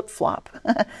 a flip-flop.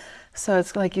 So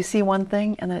it's like you see one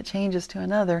thing and then it changes to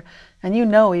another, and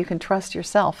you can trust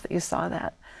yourself that you saw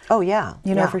that. Oh, yeah.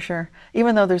 You know for sure.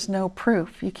 Even though there's no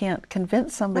proof, you can't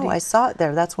convince somebody. No, I saw it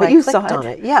there. That's why I clicked on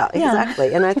it. Yeah,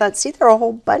 exactly. And I thought, see, there are a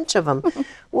whole bunch of them.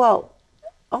 Well,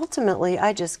 ultimately,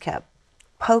 I just kept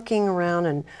poking around,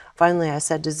 and finally I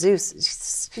said to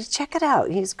Zeus, check it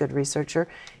out. He's a good researcher.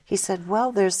 He said,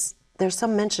 well, there's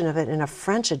some mention of it in a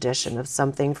French edition of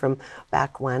something from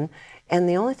back when, and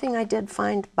the only thing I did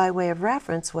find by way of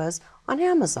reference was on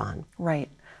Amazon. Right.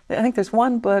 I think there's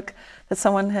one book that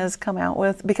someone has come out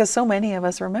with, because so many of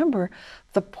us remember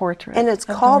the portrait. And it's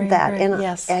called that. Gray. And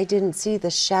I didn't see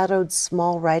the shadowed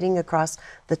small writing across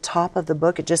the top of the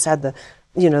book. It just had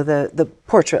the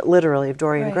portrait literally of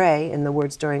Dorian Gray and the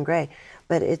words Dorian Gray.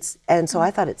 But so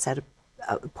I thought it said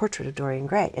a Portrait of Dorian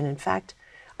Gray. And in fact,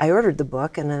 I ordered the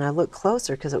book, and then I looked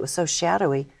closer because it was so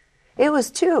shadowy. It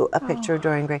was too a picture of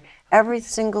Dorian Gray. Every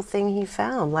single thing he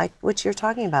found, like what you're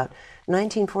talking about,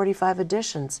 1945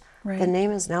 editions. The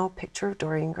name is now a picture of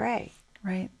Dorian Gray.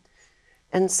 Right.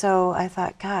 And so I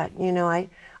thought, God,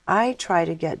 I try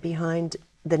to get behind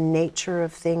the nature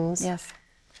of things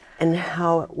and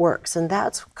how it works. And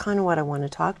that's kind of what I want to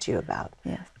talk to you about.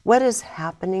 What is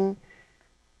happening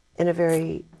in a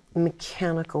very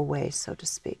mechanical way, so to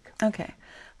speak? Okay.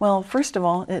 Well, first of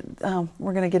all,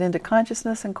 we're going to get into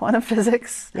consciousness and quantum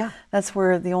physics. That's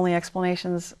where the only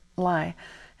explanations lie.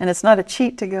 And it's not a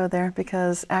cheat to go there,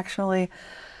 because actually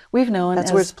we've known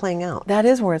that's where it's playing out. That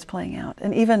is where it's playing out.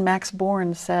 And even Max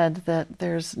Born said that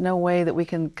there's no way that we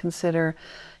can consider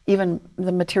even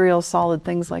the material solid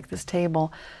things like this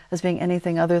table as being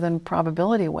anything other than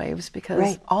probability waves, because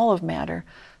Right. all of matter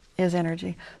is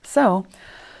energy. So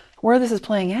where this is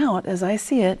playing out, as I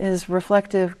see it, is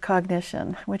reflective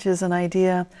cognition, which is an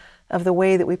idea of the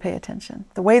way that we pay attention.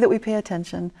 The way that we pay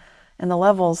attention and the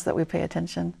levels that we pay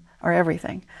attention are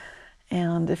everything.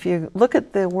 And if you look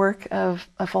at the work of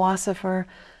a philosopher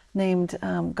named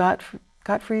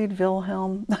Gottfried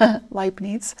Wilhelm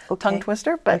Leibniz, tongue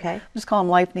twister, but just call him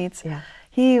Leibniz. Yeah.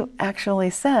 He actually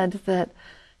said that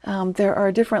there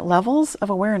are different levels of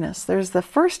awareness. There's the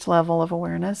first level of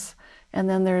awareness, and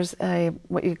then there's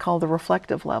what you call the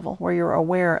reflective level, where you're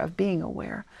aware of being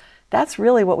aware. That's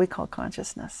really what we call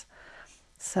consciousness.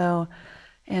 So,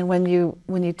 and when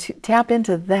you tap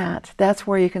into that, that's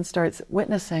where you can start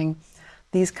witnessing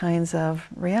these kinds of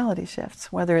reality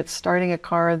shifts, whether it's starting a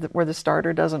car where the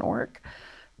starter doesn't work,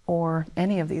 or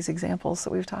any of these examples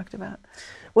that we've talked about.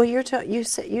 Well, you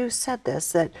said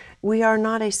this, that we are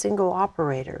not a single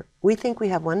operator. We think we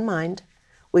have one mind,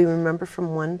 we remember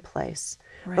from one place.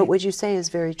 Right. But what you say is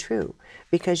very true,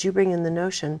 because you bring in the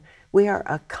notion we are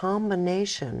a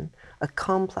combination, a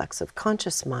complex of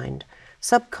conscious mind,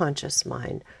 subconscious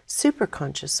mind,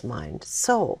 superconscious mind,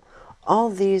 soul. All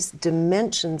these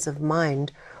dimensions of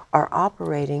mind are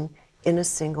operating in a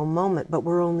single moment, but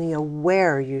we're only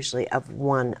aware usually of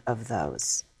one of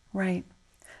those. Right.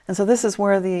 And so this is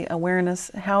where the awareness,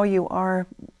 how you are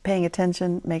paying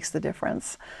attention, makes the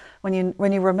difference. When you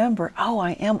remember, oh,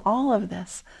 I am all of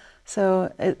this.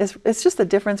 So it's just the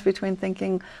difference between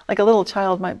thinking, like a little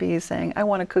child might be saying, I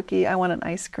want a cookie, I want an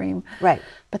ice cream. Right.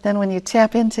 But then when you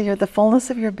tap into the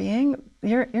fullness of your being,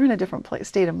 you're in a different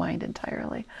state of mind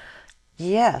entirely.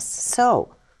 Yes.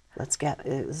 So let's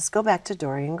go back to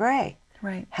Dorian Gray.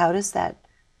 Right. How does that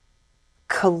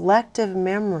collective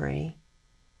memory,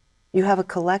 you have a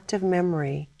collective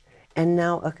memory and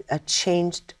now a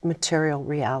changed material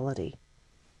reality.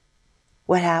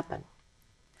 What happened?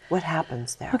 What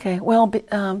happens there? Okay, well,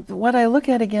 what I look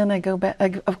at again, I go back,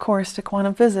 of course, to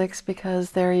quantum physics,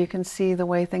 because there you can see the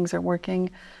way things are working,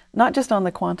 not just on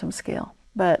the quantum scale,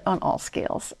 but on all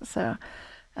scales. So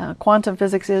quantum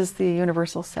physics is the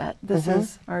universal set. This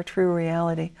is our true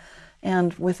reality.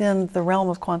 And within the realm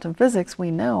of quantum physics, we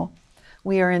know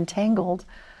we are entangled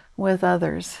with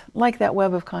others, like that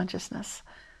web of consciousness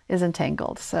is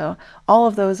entangled. So all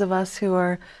of those of us who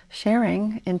are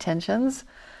sharing intentions,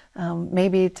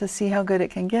 maybe to see how good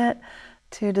it can get,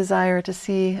 to desire to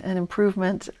see an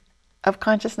improvement of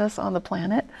consciousness on the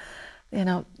planet,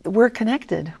 we're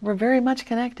connected. We're very much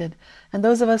connected. And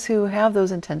those of us who have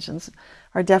those intentions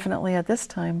are definitely at this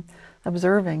time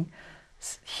observing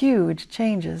huge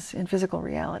changes in physical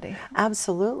reality.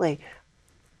 Absolutely.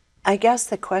 I guess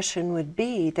the question would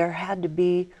be, there had to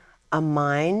be a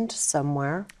mind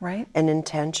somewhere, right? An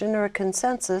intention or a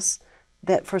consensus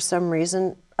that for some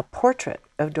reason a portrait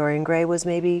of Dorian Gray was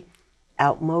maybe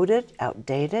outmoded,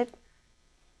 outdated,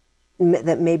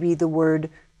 that maybe the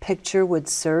word picture would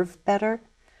serve better.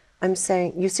 I'm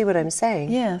saying, you see what I'm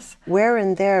saying? Yes. Where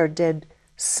in there did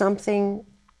something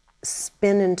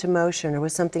spin into motion, or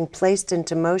was something placed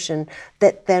into motion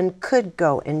that then could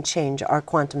go and change our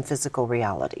quantum physical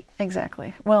reality?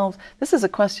 Exactly. Well, this is a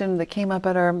question that came up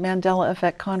at our Mandela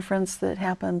Effect conference that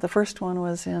happened. The first one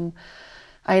was in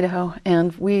Idaho,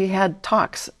 and we had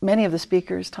talks. Many of the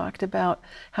speakers talked about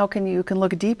how you can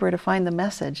look deeper to find the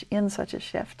message in such a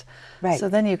shift. Right. So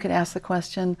then you could ask the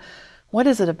question, what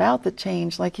is it about the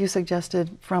change, like you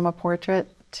suggested, from a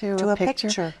portrait to a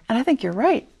picture? And I think you're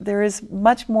right. There is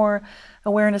much more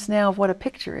awareness now of what a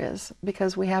picture is,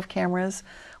 because we have cameras,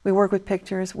 we work with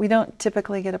pictures. We don't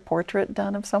typically get a portrait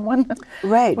done of someone.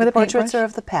 Right. With a portraits paintbrush. are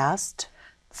of the past.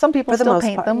 Some people still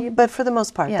paint them. But for the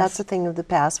most part, Yes. that's a thing of the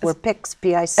past, where PICs,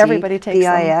 P-I-C, Everybody takes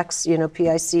P-I-X,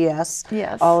 P-I-C-S,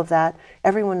 Yes. all of that.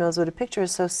 Everyone knows what a picture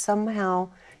is. So somehow,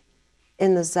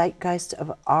 in the zeitgeist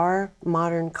of our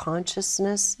modern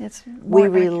consciousness, It's we more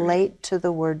accurate. relate to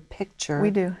the word picture.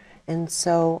 We do. And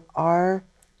so our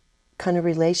kind of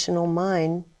relational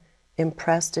mind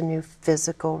impressed a new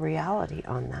physical reality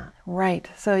on that. Right.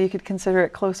 So you could consider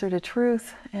it closer to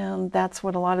truth, and that's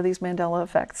what a lot of these Mandela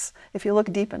effects, if you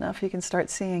look deep enough, you can start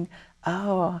seeing,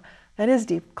 oh, that is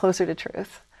deep, closer to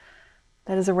truth.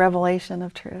 That is a revelation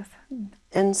of truth.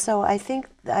 And so I think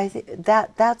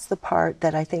that's the part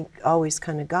that I think always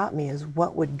kind of got me, is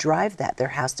what would drive that. There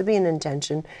has to be an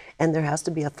intention, and there has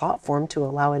to be a thought form to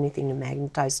allow anything to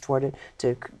magnetize toward it,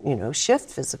 to shift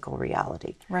physical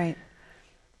reality. Right.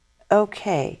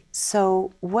 Okay,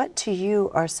 so what to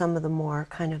you are some of the more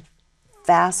kind of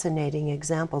fascinating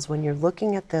examples when you're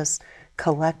looking at this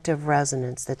collective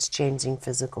resonance that's changing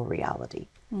physical reality?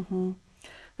 Mm-hmm.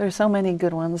 There's so many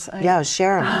good ones. Yeah,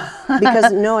 share them.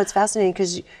 Because, no, it's fascinating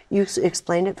because you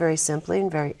explained it very simply and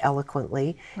very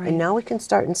eloquently. Right. And now we can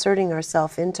start inserting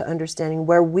ourselves into understanding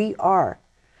where we are,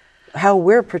 how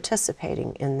we're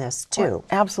participating in this too.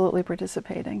 We're absolutely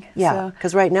participating. Yeah,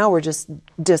 because right now we're just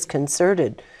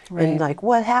disconcerted and Right. like,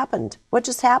 what happened? What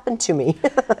just happened to me?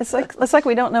 It's like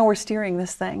we don't know we're steering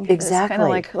this thing. Exactly. It's kind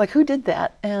of like who did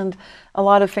that? And a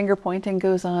lot of finger pointing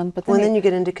goes on. But Then you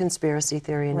get into conspiracy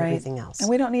theory and right. everything else. And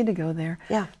we don't need to go there.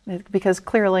 Yeah. Because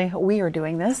clearly we are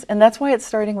doing this. And that's why it's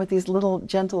starting with these little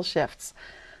gentle shifts.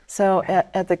 So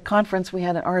at the conference, we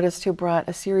had an artist who brought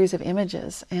a series of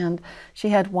images, and she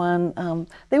had one,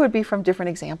 they would be from different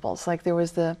examples. Like there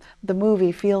was the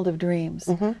movie Field of Dreams.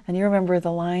 Mm-hmm. And you remember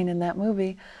the line in that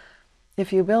movie,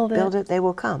 if you build it, they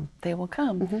will come. they will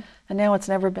come. Mm-hmm. And now it's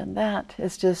never been that.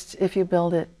 It's just, if you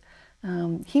build it,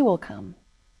 he will come.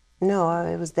 No,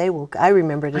 it was they will. I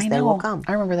remember it as I they know. will come.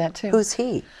 I remember that too. Who's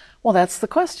he? Well, that's the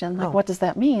question. Like, Oh. what does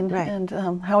that mean? Right. And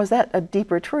how is that a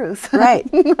deeper truth? Right.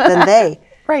 Then they.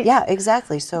 Right. Yeah,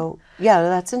 exactly. So, yeah,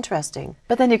 that's interesting.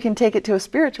 But then you can take it to a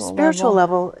spiritual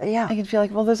Level, yeah. I can feel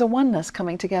like, well, there's a oneness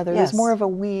coming together. Yes. There's more of a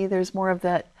we. There's more of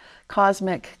that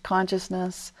cosmic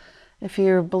consciousness. If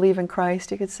you believe in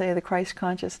Christ, you could say the Christ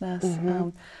consciousness.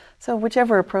 So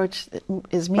whichever approach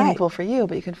is meaningful Right. for you,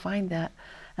 but you can find that.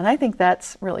 And I think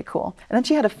that's really cool. And then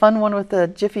she had a fun one with the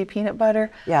Jiffy peanut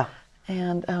butter. Yeah.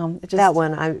 And it just... That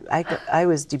one, I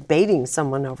was debating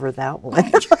someone over that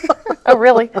one. Oh,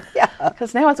 really? Yeah.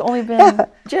 Because now it's only been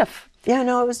Jif. Yeah,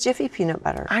 no, it was Jiffy peanut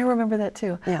butter. I remember that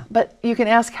too. Yeah. But you can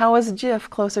ask, how is Jif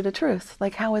closer to truth?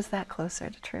 Like, how is that closer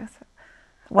to truth?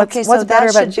 Okay, so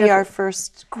that should be our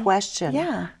first question.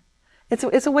 Yeah.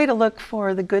 It's a way to look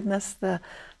for the goodness, the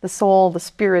soul, the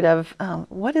spirit of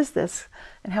what is this?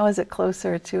 And how is it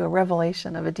closer to a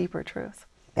revelation of a deeper truth?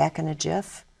 Back in a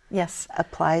jiff. Yes.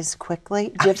 Applies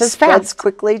quickly. Jiff is Spreads fast.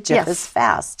 quickly. Jiff Yes. is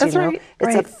fast. That's you know? right,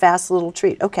 It's a right. fast little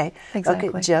treat. Okay. Exactly.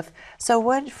 Okay, Jiff. So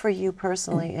what for you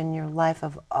personally in your life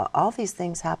of all these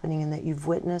things happening and that you've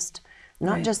witnessed,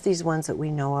 not Right. just these ones that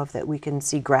we know of that we can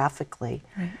see graphically,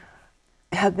 Right.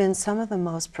 have been some of the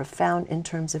most profound in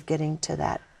terms of getting to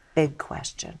that big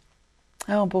question?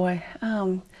 Oh, boy.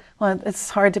 Well, it's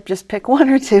hard to just pick one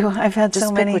or two. I've had Just so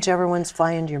pick many. whichever ones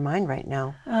fly into your mind right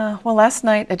now. Well, last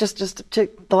night, I just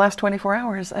took the last 24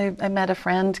 hours, I met a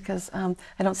friend because I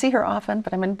don't see her often,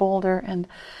 but I'm in Boulder, and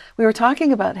we were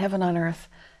talking about heaven on earth.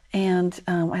 And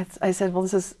I said, well,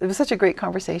 it was such a great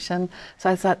conversation. So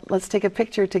I thought, let's take a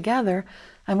picture together.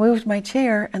 I moved my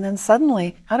chair, and then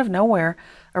suddenly, out of nowhere,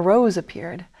 a rose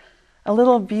appeared. A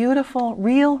little beautiful,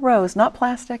 real rose, not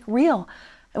plastic, real,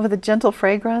 with a gentle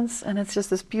fragrance, and it's just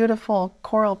this beautiful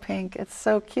coral pink. It's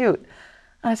so cute.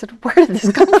 And I said, where did this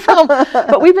come from?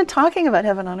 But we've been talking about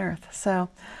heaven on earth, so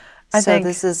I think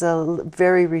this is a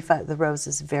very refined, the rose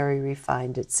is very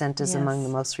refined. Its scent is among Yes.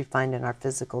 the most refined in our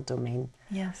physical domain.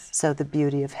 yes, So the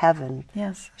beauty of heaven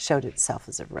yes. showed itself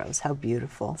as a rose. How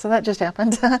beautiful. So that just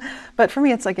happened. But for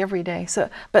me, it's like every day. So,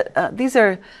 but these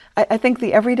are, I think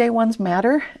the everyday ones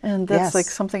matter, and that's Yes. like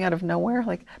something out of nowhere.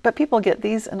 Like, but people get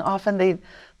these, and often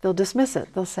they'll dismiss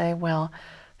it. They'll say, well,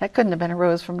 that couldn't have been a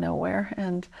rose from nowhere,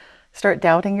 and start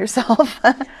doubting yourself.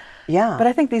 Yeah. But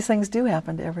I think these things do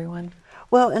happen to everyone.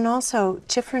 Well, and also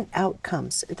different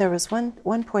outcomes. There was one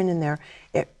point in there,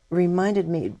 it reminded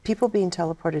me, people being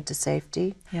teleported to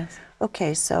safety. Yes.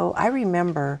 Okay, so I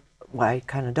remember, well, I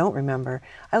kind of don't remember,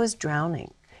 I was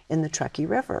drowning in the Truckee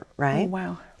River, right? Oh,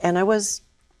 wow. And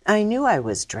I knew I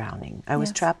was drowning. I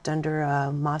was Yes. trapped under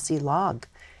a mossy log,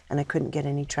 and I couldn't get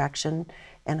any traction,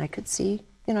 and I could see,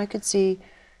 it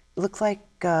looked like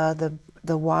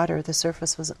the water, the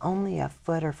surface was only a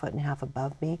foot or foot and a half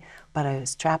above me, but I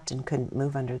was trapped and couldn't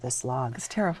move under this log. It's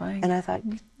terrifying. And I thought,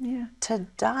 Yeah. to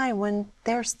die when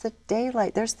there's the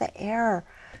daylight, there's the air.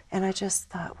 And I just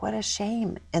thought, what a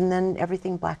shame. And then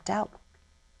everything blacked out.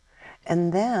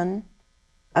 And then,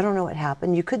 I don't know what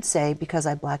happened. You could say because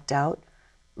I blacked out,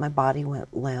 my body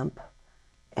went limp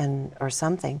or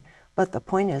something. But the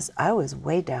point is, I was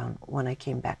way down when I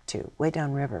came back to, way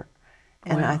down river.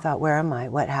 And I thought, where am I?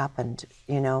 What happened?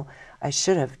 I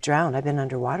should have drowned. I've been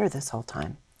underwater this whole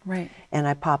time. Right. And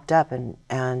I popped up, and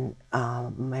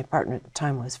my partner at the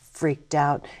time was freaked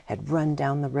out, had run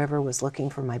down the river, was looking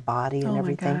for my body and Oh, my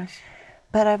everything. gosh.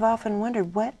 But I've often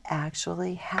wondered what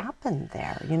actually happened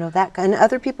there. And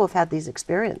other people have had these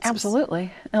experiences.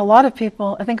 Absolutely. And a lot of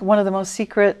people, I think one of the most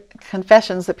secret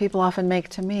confessions that people often make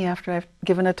to me after I've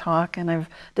given a talk and I've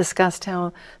discussed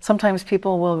how sometimes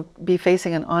people will be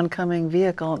facing an oncoming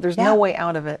vehicle. There's no way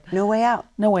out of it. No way out.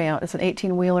 No way out. It's an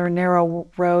 18-wheeler, narrow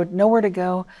road, nowhere to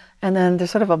go. And then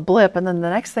there's sort of a blip. And then the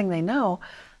next thing they know,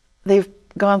 they've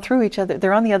gone through each other.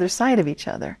 They're on the other side of each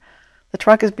other. The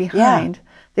truck is behind.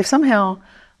 They've somehow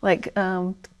like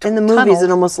in the movies, it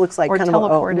almost looks like kind of a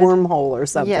teleported. wormhole or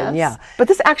something. Yes. Yeah, But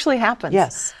this actually happens.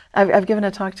 Yes. I've given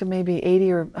a talk to maybe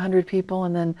 80 or 100 people,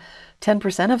 and then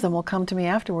 10% of them will come to me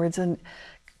afterwards and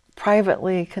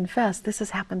privately confess, this has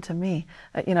happened to me.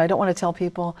 I don't want to tell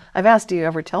people. I've asked, do you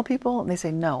ever tell people? And they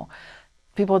say no.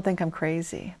 People would think I'm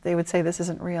crazy. They would say this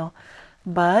isn't real.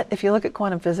 But if you look at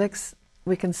quantum physics,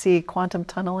 we can see quantum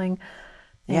tunneling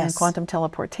and quantum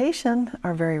teleportation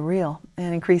are very real.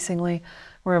 And increasingly,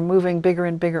 we're moving bigger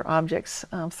and bigger objects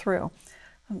through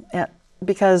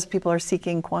because people are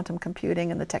seeking quantum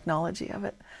computing and the technology of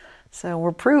it. So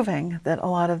we're proving that a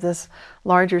lot of this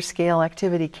larger scale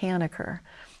activity can occur.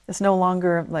 It's no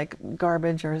longer like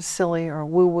garbage or silly or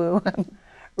woo-woo.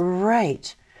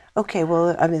 Right. Okay,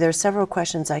 well, I mean, there are several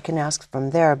questions I can ask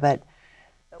from there, but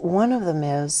one of them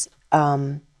is,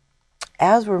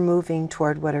 as we're moving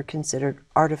toward what are considered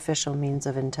artificial means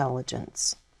of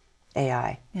intelligence,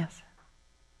 AI, Yes.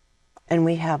 and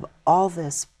we have all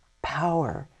this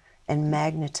power and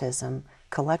magnetism,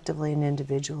 collectively and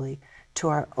individually, to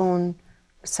our own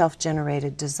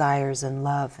self-generated desires and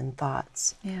love and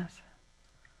thoughts. Yes.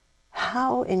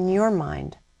 How, in your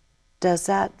mind, does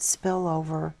that spill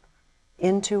over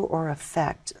into or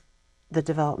affect the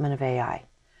development of AI?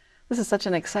 This is such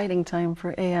an exciting time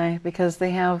for AI because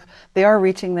they are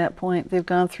reaching that point. They've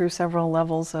gone through several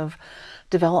levels of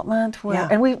development,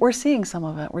 and we're seeing some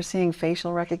of it. We're seeing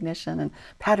facial recognition and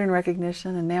pattern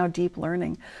recognition and now deep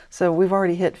learning. So we've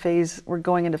already hit we're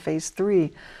going into phase 3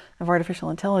 of artificial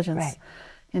intelligence. Right.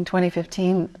 In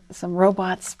 2015, some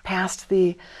robots passed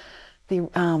the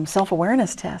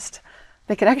self-awareness test.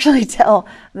 They could actually tell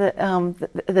that,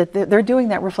 that they're doing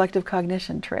that reflective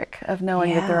cognition trick of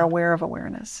knowing that they're aware of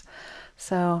awareness.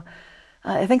 So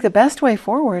I think the best way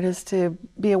forward is to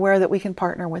be aware that we can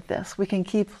partner with this. We can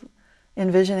keep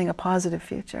envisioning a positive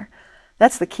future.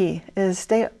 That's the key, is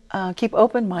keep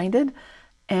open-minded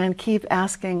and keep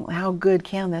asking, how good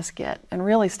can this get? And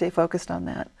really stay focused on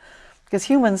that. Because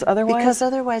humans otherwise... Because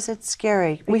otherwise it's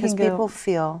scary. Because people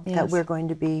feel that Yes. we're going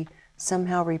to be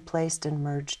somehow replaced and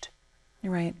merged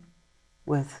Right.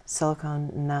 with silicon,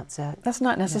 and that's it. That's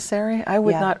not necessary. I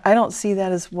would not. I don't see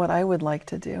that as what I would like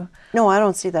to do. No, I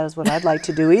don't see that as what I'd like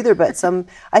to do either. But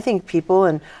I think people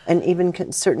and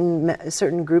even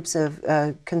certain groups of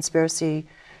conspiracy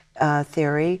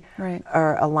theory Right.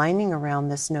 are aligning around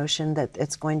this notion that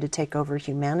it's going to take over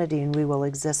humanity and we will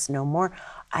exist no more.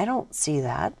 I don't see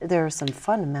that. There are some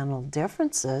fundamental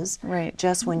differences. Right.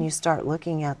 Just when you start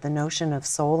looking at the notion of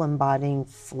soul embodying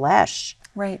flesh.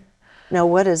 Right. Now,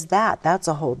 what is that? That's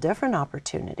a whole different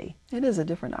opportunity. It is a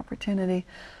different opportunity.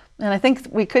 And I think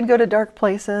we could go to dark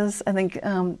places. I think,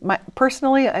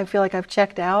 personally, I feel like I've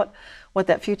checked out what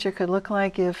that future could look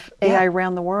like if AI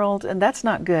ran the world, and that's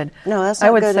not good. No, that's not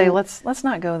I would good. say let's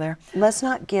not go there. Let's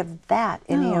not give that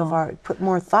any of our, put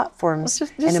more thought forms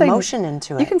Just and say, emotion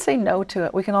into it. You can say no to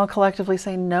it. We can all collectively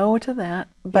say no to that,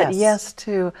 but yes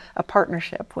to a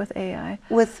partnership with AI.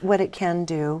 With what it can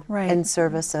do in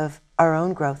service of our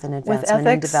own growth and advancement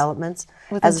and developments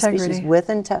with as integrity. a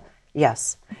species.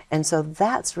 Yes. And so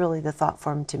that's really the thought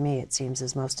form to me, it seems,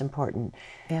 is most important.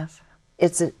 Yes.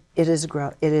 It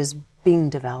is being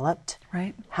developed.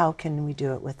 Right. How can we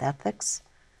do it with ethics,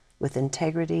 with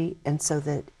integrity, and so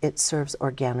that it serves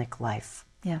organic life?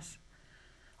 Yes.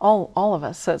 All of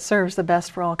us. So it serves the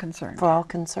best for all concerned. For all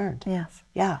concerned. Yes.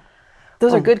 Yeah.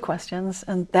 Those are good questions,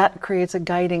 and that creates a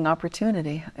guiding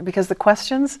opportunity because the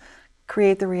questions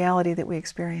create the reality that we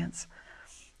experience.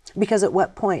 Because at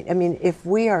what point, I mean, if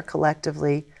we are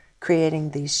collectively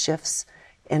creating these shifts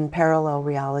in parallel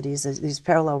realities, these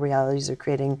parallel realities are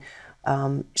creating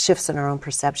shifts in our own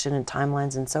perception and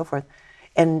timelines and so forth,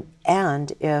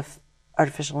 and if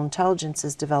artificial intelligence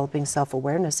is developing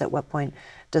self-awareness, at what point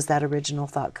does that original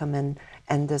thought come in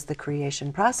and does the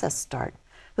creation process start?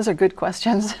 Those are good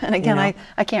questions. And again,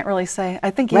 I can't really say. I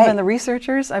think even the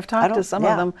researchers, I've talked to some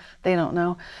of them, they don't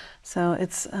know. So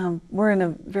it's we're in a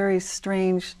very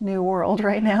strange new world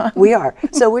right now. We are.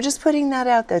 So we're just putting that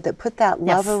out there, that put that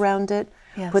love around it,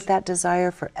 put that desire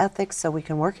for ethics so we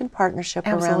can work in partnership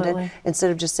around it,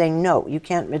 instead of just saying, no, you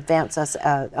can't advance us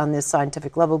on this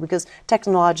scientific level because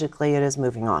technologically it is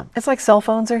moving on. It's like cell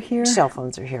phones are here. Cell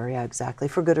phones are here, yeah, exactly,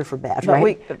 for good or for bad, but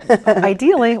right?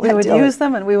 Ideally, we would use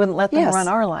them and we wouldn't let them run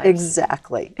our lives.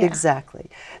 Exactly,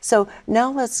 exactly. So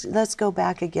now let's go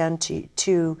back again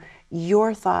to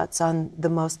your thoughts on the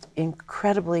most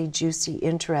incredibly juicy,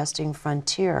 interesting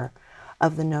frontier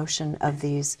of the notion of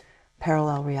these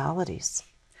parallel realities.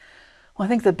 Well, I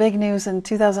think the big news in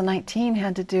 2019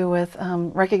 had to do with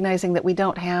recognizing that we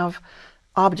don't have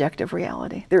objective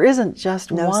reality. There isn't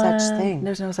just No one. such thing.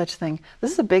 There's no such thing.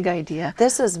 This is a big idea.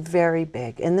 This is very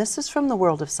big, and this is from the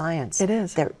world of science. It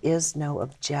is. There is no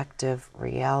objective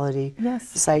reality.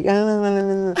 Yes. It's like,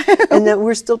 and that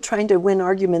we're still trying to win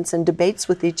arguments and debates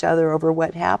with each other over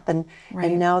what happened, Right.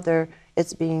 and now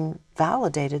it's being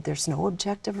validated. There's no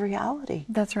objective reality.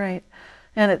 That's right.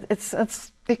 And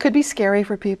it could be scary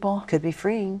for people. Could be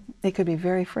freeing. It could be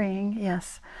very freeing,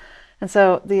 yes. And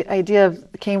so the idea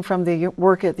came from the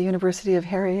work at the University of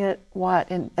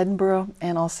Heriot-Watt in Edinburgh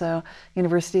and also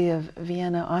University of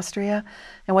Vienna, Austria.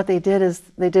 And what they did is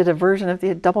they did a version of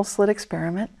the double slit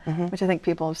experiment, which I think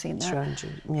people have seen that.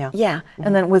 Yeah. Yeah.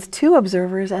 And then with two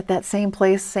observers at that same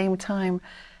place, same time,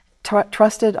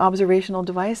 trusted observational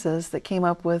devices that came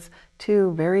up with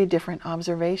two very different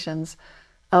observations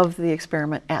of the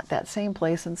experiment at that same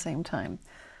place and same time.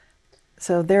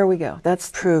 So there we go.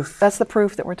 That's proof. That's the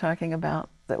proof that we're talking about,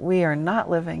 that we are not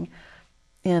living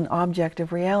in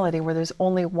objective reality where there's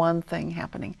only one thing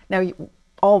happening. Now,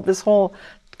 this whole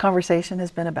conversation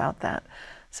has been about that.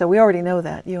 So we already know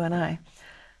that, you and I.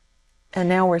 And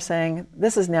now we're saying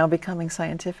this is now becoming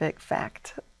scientific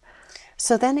fact.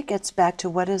 So then it gets back to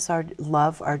what is our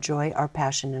love, our joy, our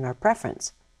passion, and our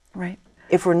preference. Right.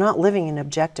 If we're not living in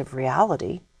objective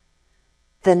reality,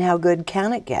 then how good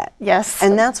can it get? Yes.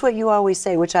 And that's what you always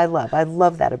say, which I love. I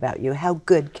love that about you. How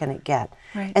good can it get?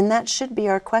 Right. And that should be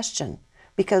our question,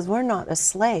 because we're not a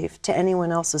slave to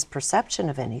anyone else's perception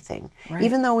of anything. Right.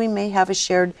 Even though we may have a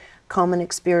shared common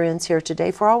experience here today,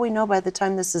 for all we know, by the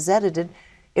time this is edited,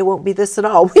 it won't be this at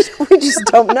all. We just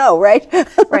don't know, right?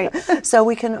 Right. So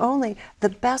we can only, the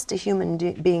best a human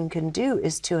being can do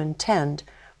is to intend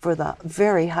for the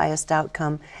very highest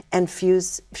outcome and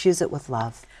fuse it with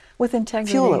love. With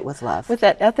integrity. Fuel it with love. With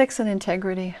that ethics and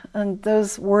integrity. And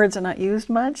those words are not used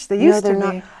much. They used they're to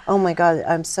not. be. Oh my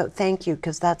God, thank you,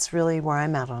 because that's really where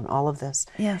I'm at on all of this.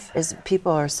 Yes. Is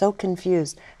people are so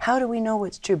confused. How do we know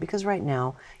what's true? Because right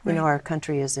now, you know, our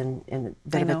country is in a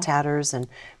bit of a tatters, and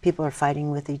people are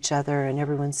fighting with each other, and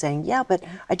everyone's saying, yeah, but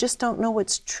I just don't know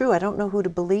what's true. I don't know who to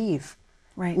believe.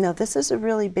 Right. No, this is a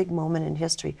really big moment in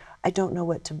history. I don't know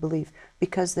what to believe,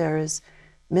 because there is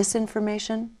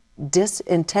misinformation,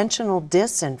 intentional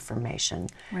disinformation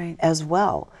as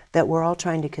well, that we're all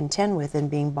trying to contend with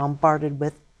and being bombarded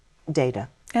with data.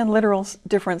 And literal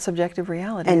different subjective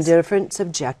realities. And different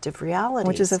subjective realities.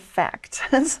 Which is a fact.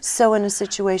 So in a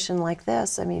situation like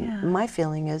this, I mean, my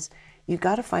feeling is you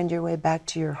got to find your way back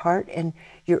to your heart and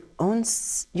your own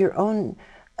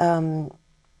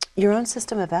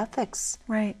system of ethics.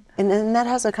 Right. And that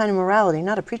has a kind of morality,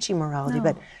 not a preachy morality,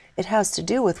 but it has to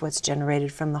do with what's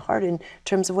generated from the heart in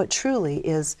terms of what truly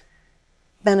is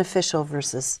beneficial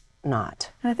versus not.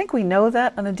 And I think we know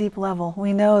that on a deep level.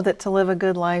 We know that to live a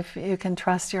good life, you can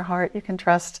trust your heart, you can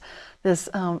trust this,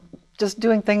 just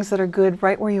doing things that are good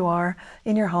right where you are,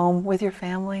 in your home, with your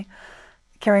family,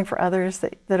 caring for others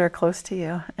that are close to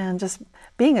you, and just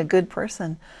being a good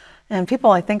person. And people,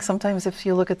 I think sometimes if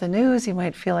you look at the news, you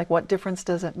might feel like, what difference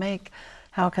does it make?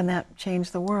 How can that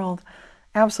change the world?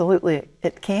 Absolutely,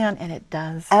 it can and it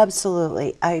does.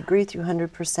 Absolutely. I agree with you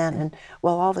 100%. And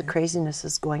while all the craziness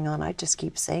is going on, I just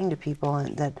keep saying to people,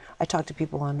 and that I talk to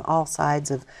people on all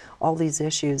sides of all these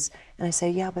issues, and I say,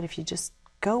 yeah, but if you just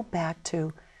go back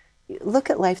to, look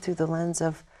at life through the lens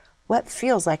of what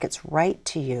feels like it's right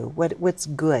to you, what's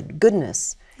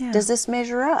goodness. Yeah. Does this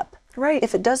measure up? Right.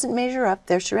 If it doesn't measure up,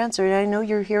 there's your answer. And I know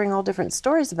you're hearing all different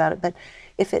stories about it, but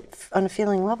if it, on a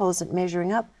feeling level, isn't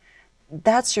measuring up,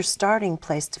 that's your starting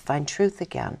place to find truth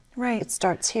again. Right. It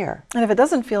starts here. And if it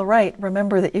doesn't feel right,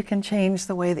 remember that you can change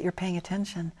the way that you're paying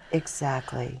attention.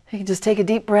 Exactly. You can just take a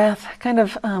deep breath. Kind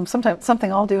of, sometimes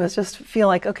something I'll do is just feel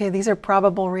like, okay, these are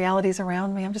probable realities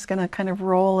around me. I'm just going to kind of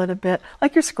roll it a bit,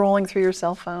 like you're scrolling through your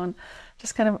cell phone.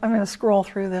 Just kind of, I'm going to scroll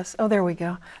through this. Oh, there we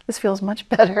go. This feels much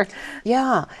better.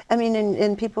 Yeah. I mean,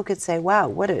 and people could say, wow,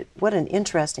 what an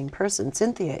interesting person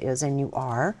Cynthia is, and you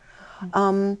are.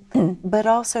 But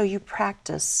also you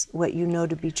practice what you know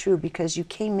to be true, because you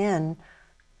came in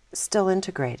still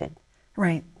integrated.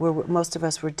 Right. Where most of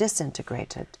us were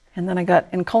disintegrated. And then I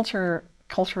got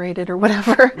enculturated or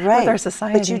whatever with our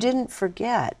society. But you didn't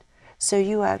forget. So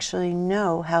you actually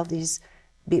know how these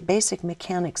basic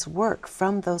mechanics work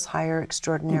from those higher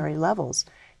extraordinary levels.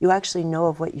 You actually know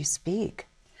of what you speak.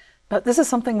 But this is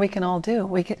something we can all do.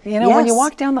 We can, when you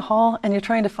walk down the hall and you're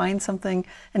trying to find something,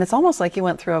 and it's almost like you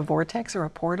went through a vortex or a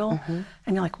portal, and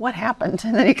you're like, what happened?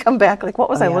 And then you come back like, what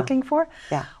was I looking for?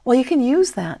 Yeah. Well, you can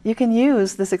use that. You can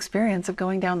use this experience of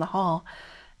going down the hall.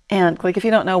 And like, if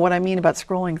you don't know what I mean about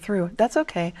scrolling through, that's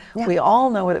okay. Yeah. We all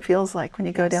know what it feels like when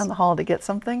you go down the hall to get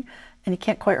something and you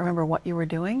can't quite remember what you were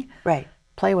doing. Right.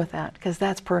 play with that, because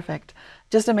that's perfect.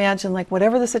 Just imagine, like,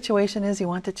 whatever the situation is you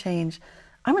want to change,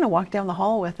 I'm going to walk down the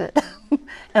hall with it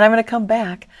and I'm going to come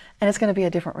back and it's going to be a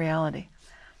different reality.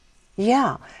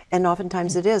 Yeah, and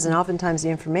oftentimes it is, and oftentimes the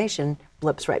information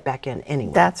blips right back in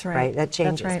anyway. That's right. Right? That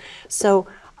changes. That's right. So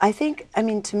I think, I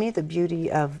mean, to me, the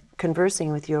beauty of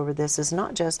conversing with you over this is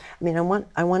not just, I mean,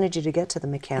 I wanted you to get to the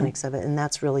mechanics of it, and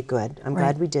that's really good. I'm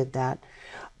glad we did that.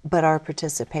 But our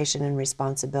participation and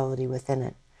responsibility within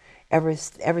it,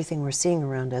 everything we're seeing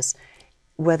around us,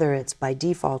 whether it's by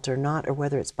default or not, or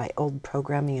whether it's by old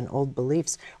programming and old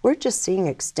beliefs, we're just seeing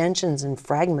extensions and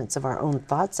fragments of our own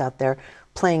thoughts out there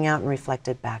playing out and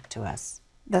reflected back to us.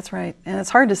 That's right. And it's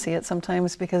hard to see it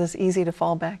sometimes because it's easy to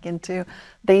fall back into,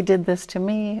 they did this to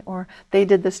me, or they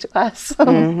did this to us.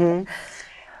 But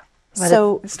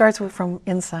So it starts from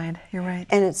inside. You're right.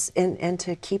 And it's and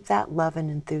to keep that love and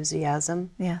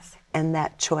enthusiasm, Yes. and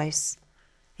that choice,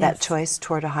 Yes. that choice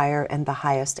toward a higher and the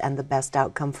highest and the best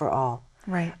outcome for all.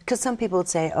 Right. Because some people would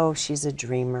say, "Oh, she's a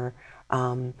dreamer,"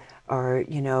 or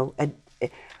you know,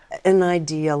 an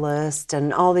idealist,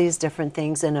 and all these different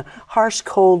things in a harsh,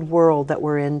 cold world that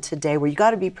we're in today, where you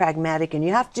got to be pragmatic and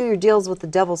you have to do your deals with the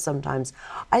devil sometimes.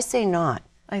 I say not.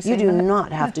 You do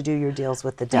not have to do your deals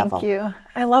with the devil. Thank you.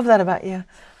 I love that about you.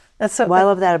 That's so. Well, I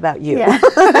love that about you. Yeah.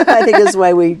 I think that's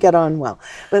why we get on well.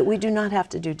 But we do not have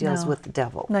to do deals with the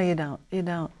devil. No, you don't. You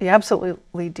don't. You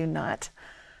absolutely do not.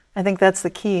 I think that's the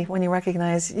key, when you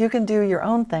recognize you can do your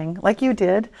own thing, like you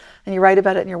did, and you write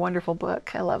about it in your wonderful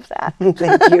book. I love that.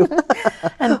 Thank you.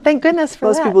 And thank goodness for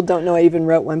Most that. people don't know I even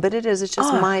wrote one, but it is. It's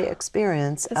just my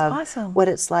experience of awesome. what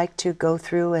it's like to go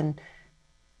through and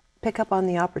pick up on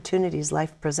the opportunities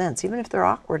life presents, even if they're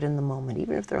awkward in the moment,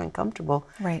 even if they're uncomfortable.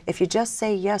 Right. If you just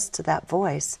say yes to that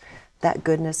voice, that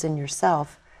goodness in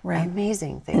yourself, Right.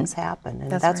 amazing things happen.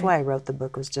 And That's that's right. why I wrote the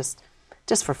book, was just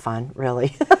for fun,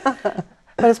 really.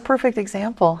 But it's a perfect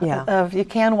example Yeah. of you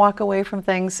can walk away from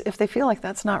things if they feel like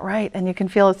that's not right, and you can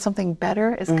feel that something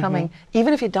better is coming,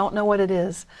 even if you don't know what it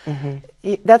is.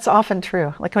 That's often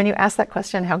true. Like when you ask that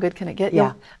question, how good can it get?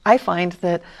 Yeah. I find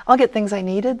that I'll get things I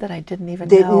needed that I didn't even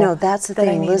know. No, that's the that I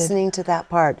thing, needed. listening to that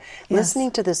part. Yes.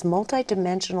 Listening to this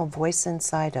multidimensional voice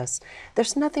inside us.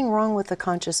 There's nothing wrong with the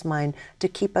conscious mind to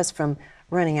keep us from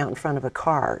running out in front of a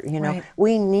car. You know, Right.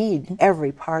 we need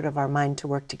every part of our mind to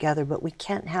work together, but we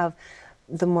can't have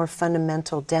the more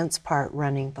fundamental, dense part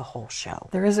running the whole show.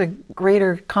 There is a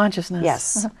greater consciousness.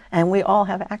 Yes. And we all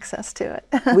have access to it.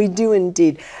 We do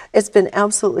indeed. It's been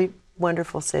absolutely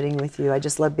wonderful sitting with you. I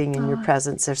just love being in your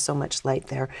presence. There's so much light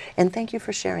there. And thank you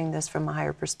for sharing this from a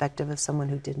higher perspective of someone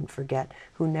who didn't forget,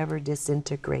 who never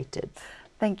disintegrated.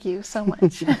 Thank you so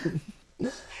much.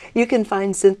 You can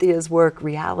find Cynthia's work,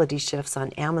 Reality Shifts,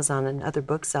 on Amazon and other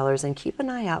booksellers, and keep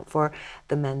an eye out for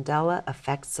The Mandela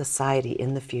Effect Society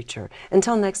in the future.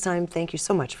 Until next time, thank you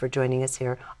so much for joining us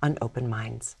here on Open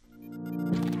Minds.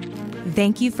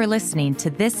 Thank you for listening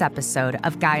to this episode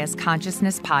of Gaia's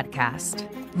Consciousness Podcast.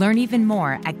 Learn even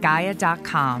more at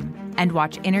Gaia.com and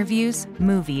watch interviews,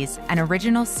 movies, and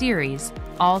original series,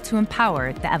 all to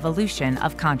empower the evolution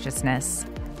of consciousness.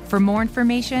 For more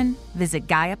information, visit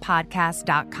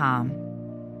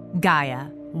GaiaPodcast.com. Gaia.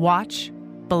 Watch,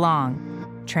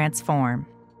 belong, transform.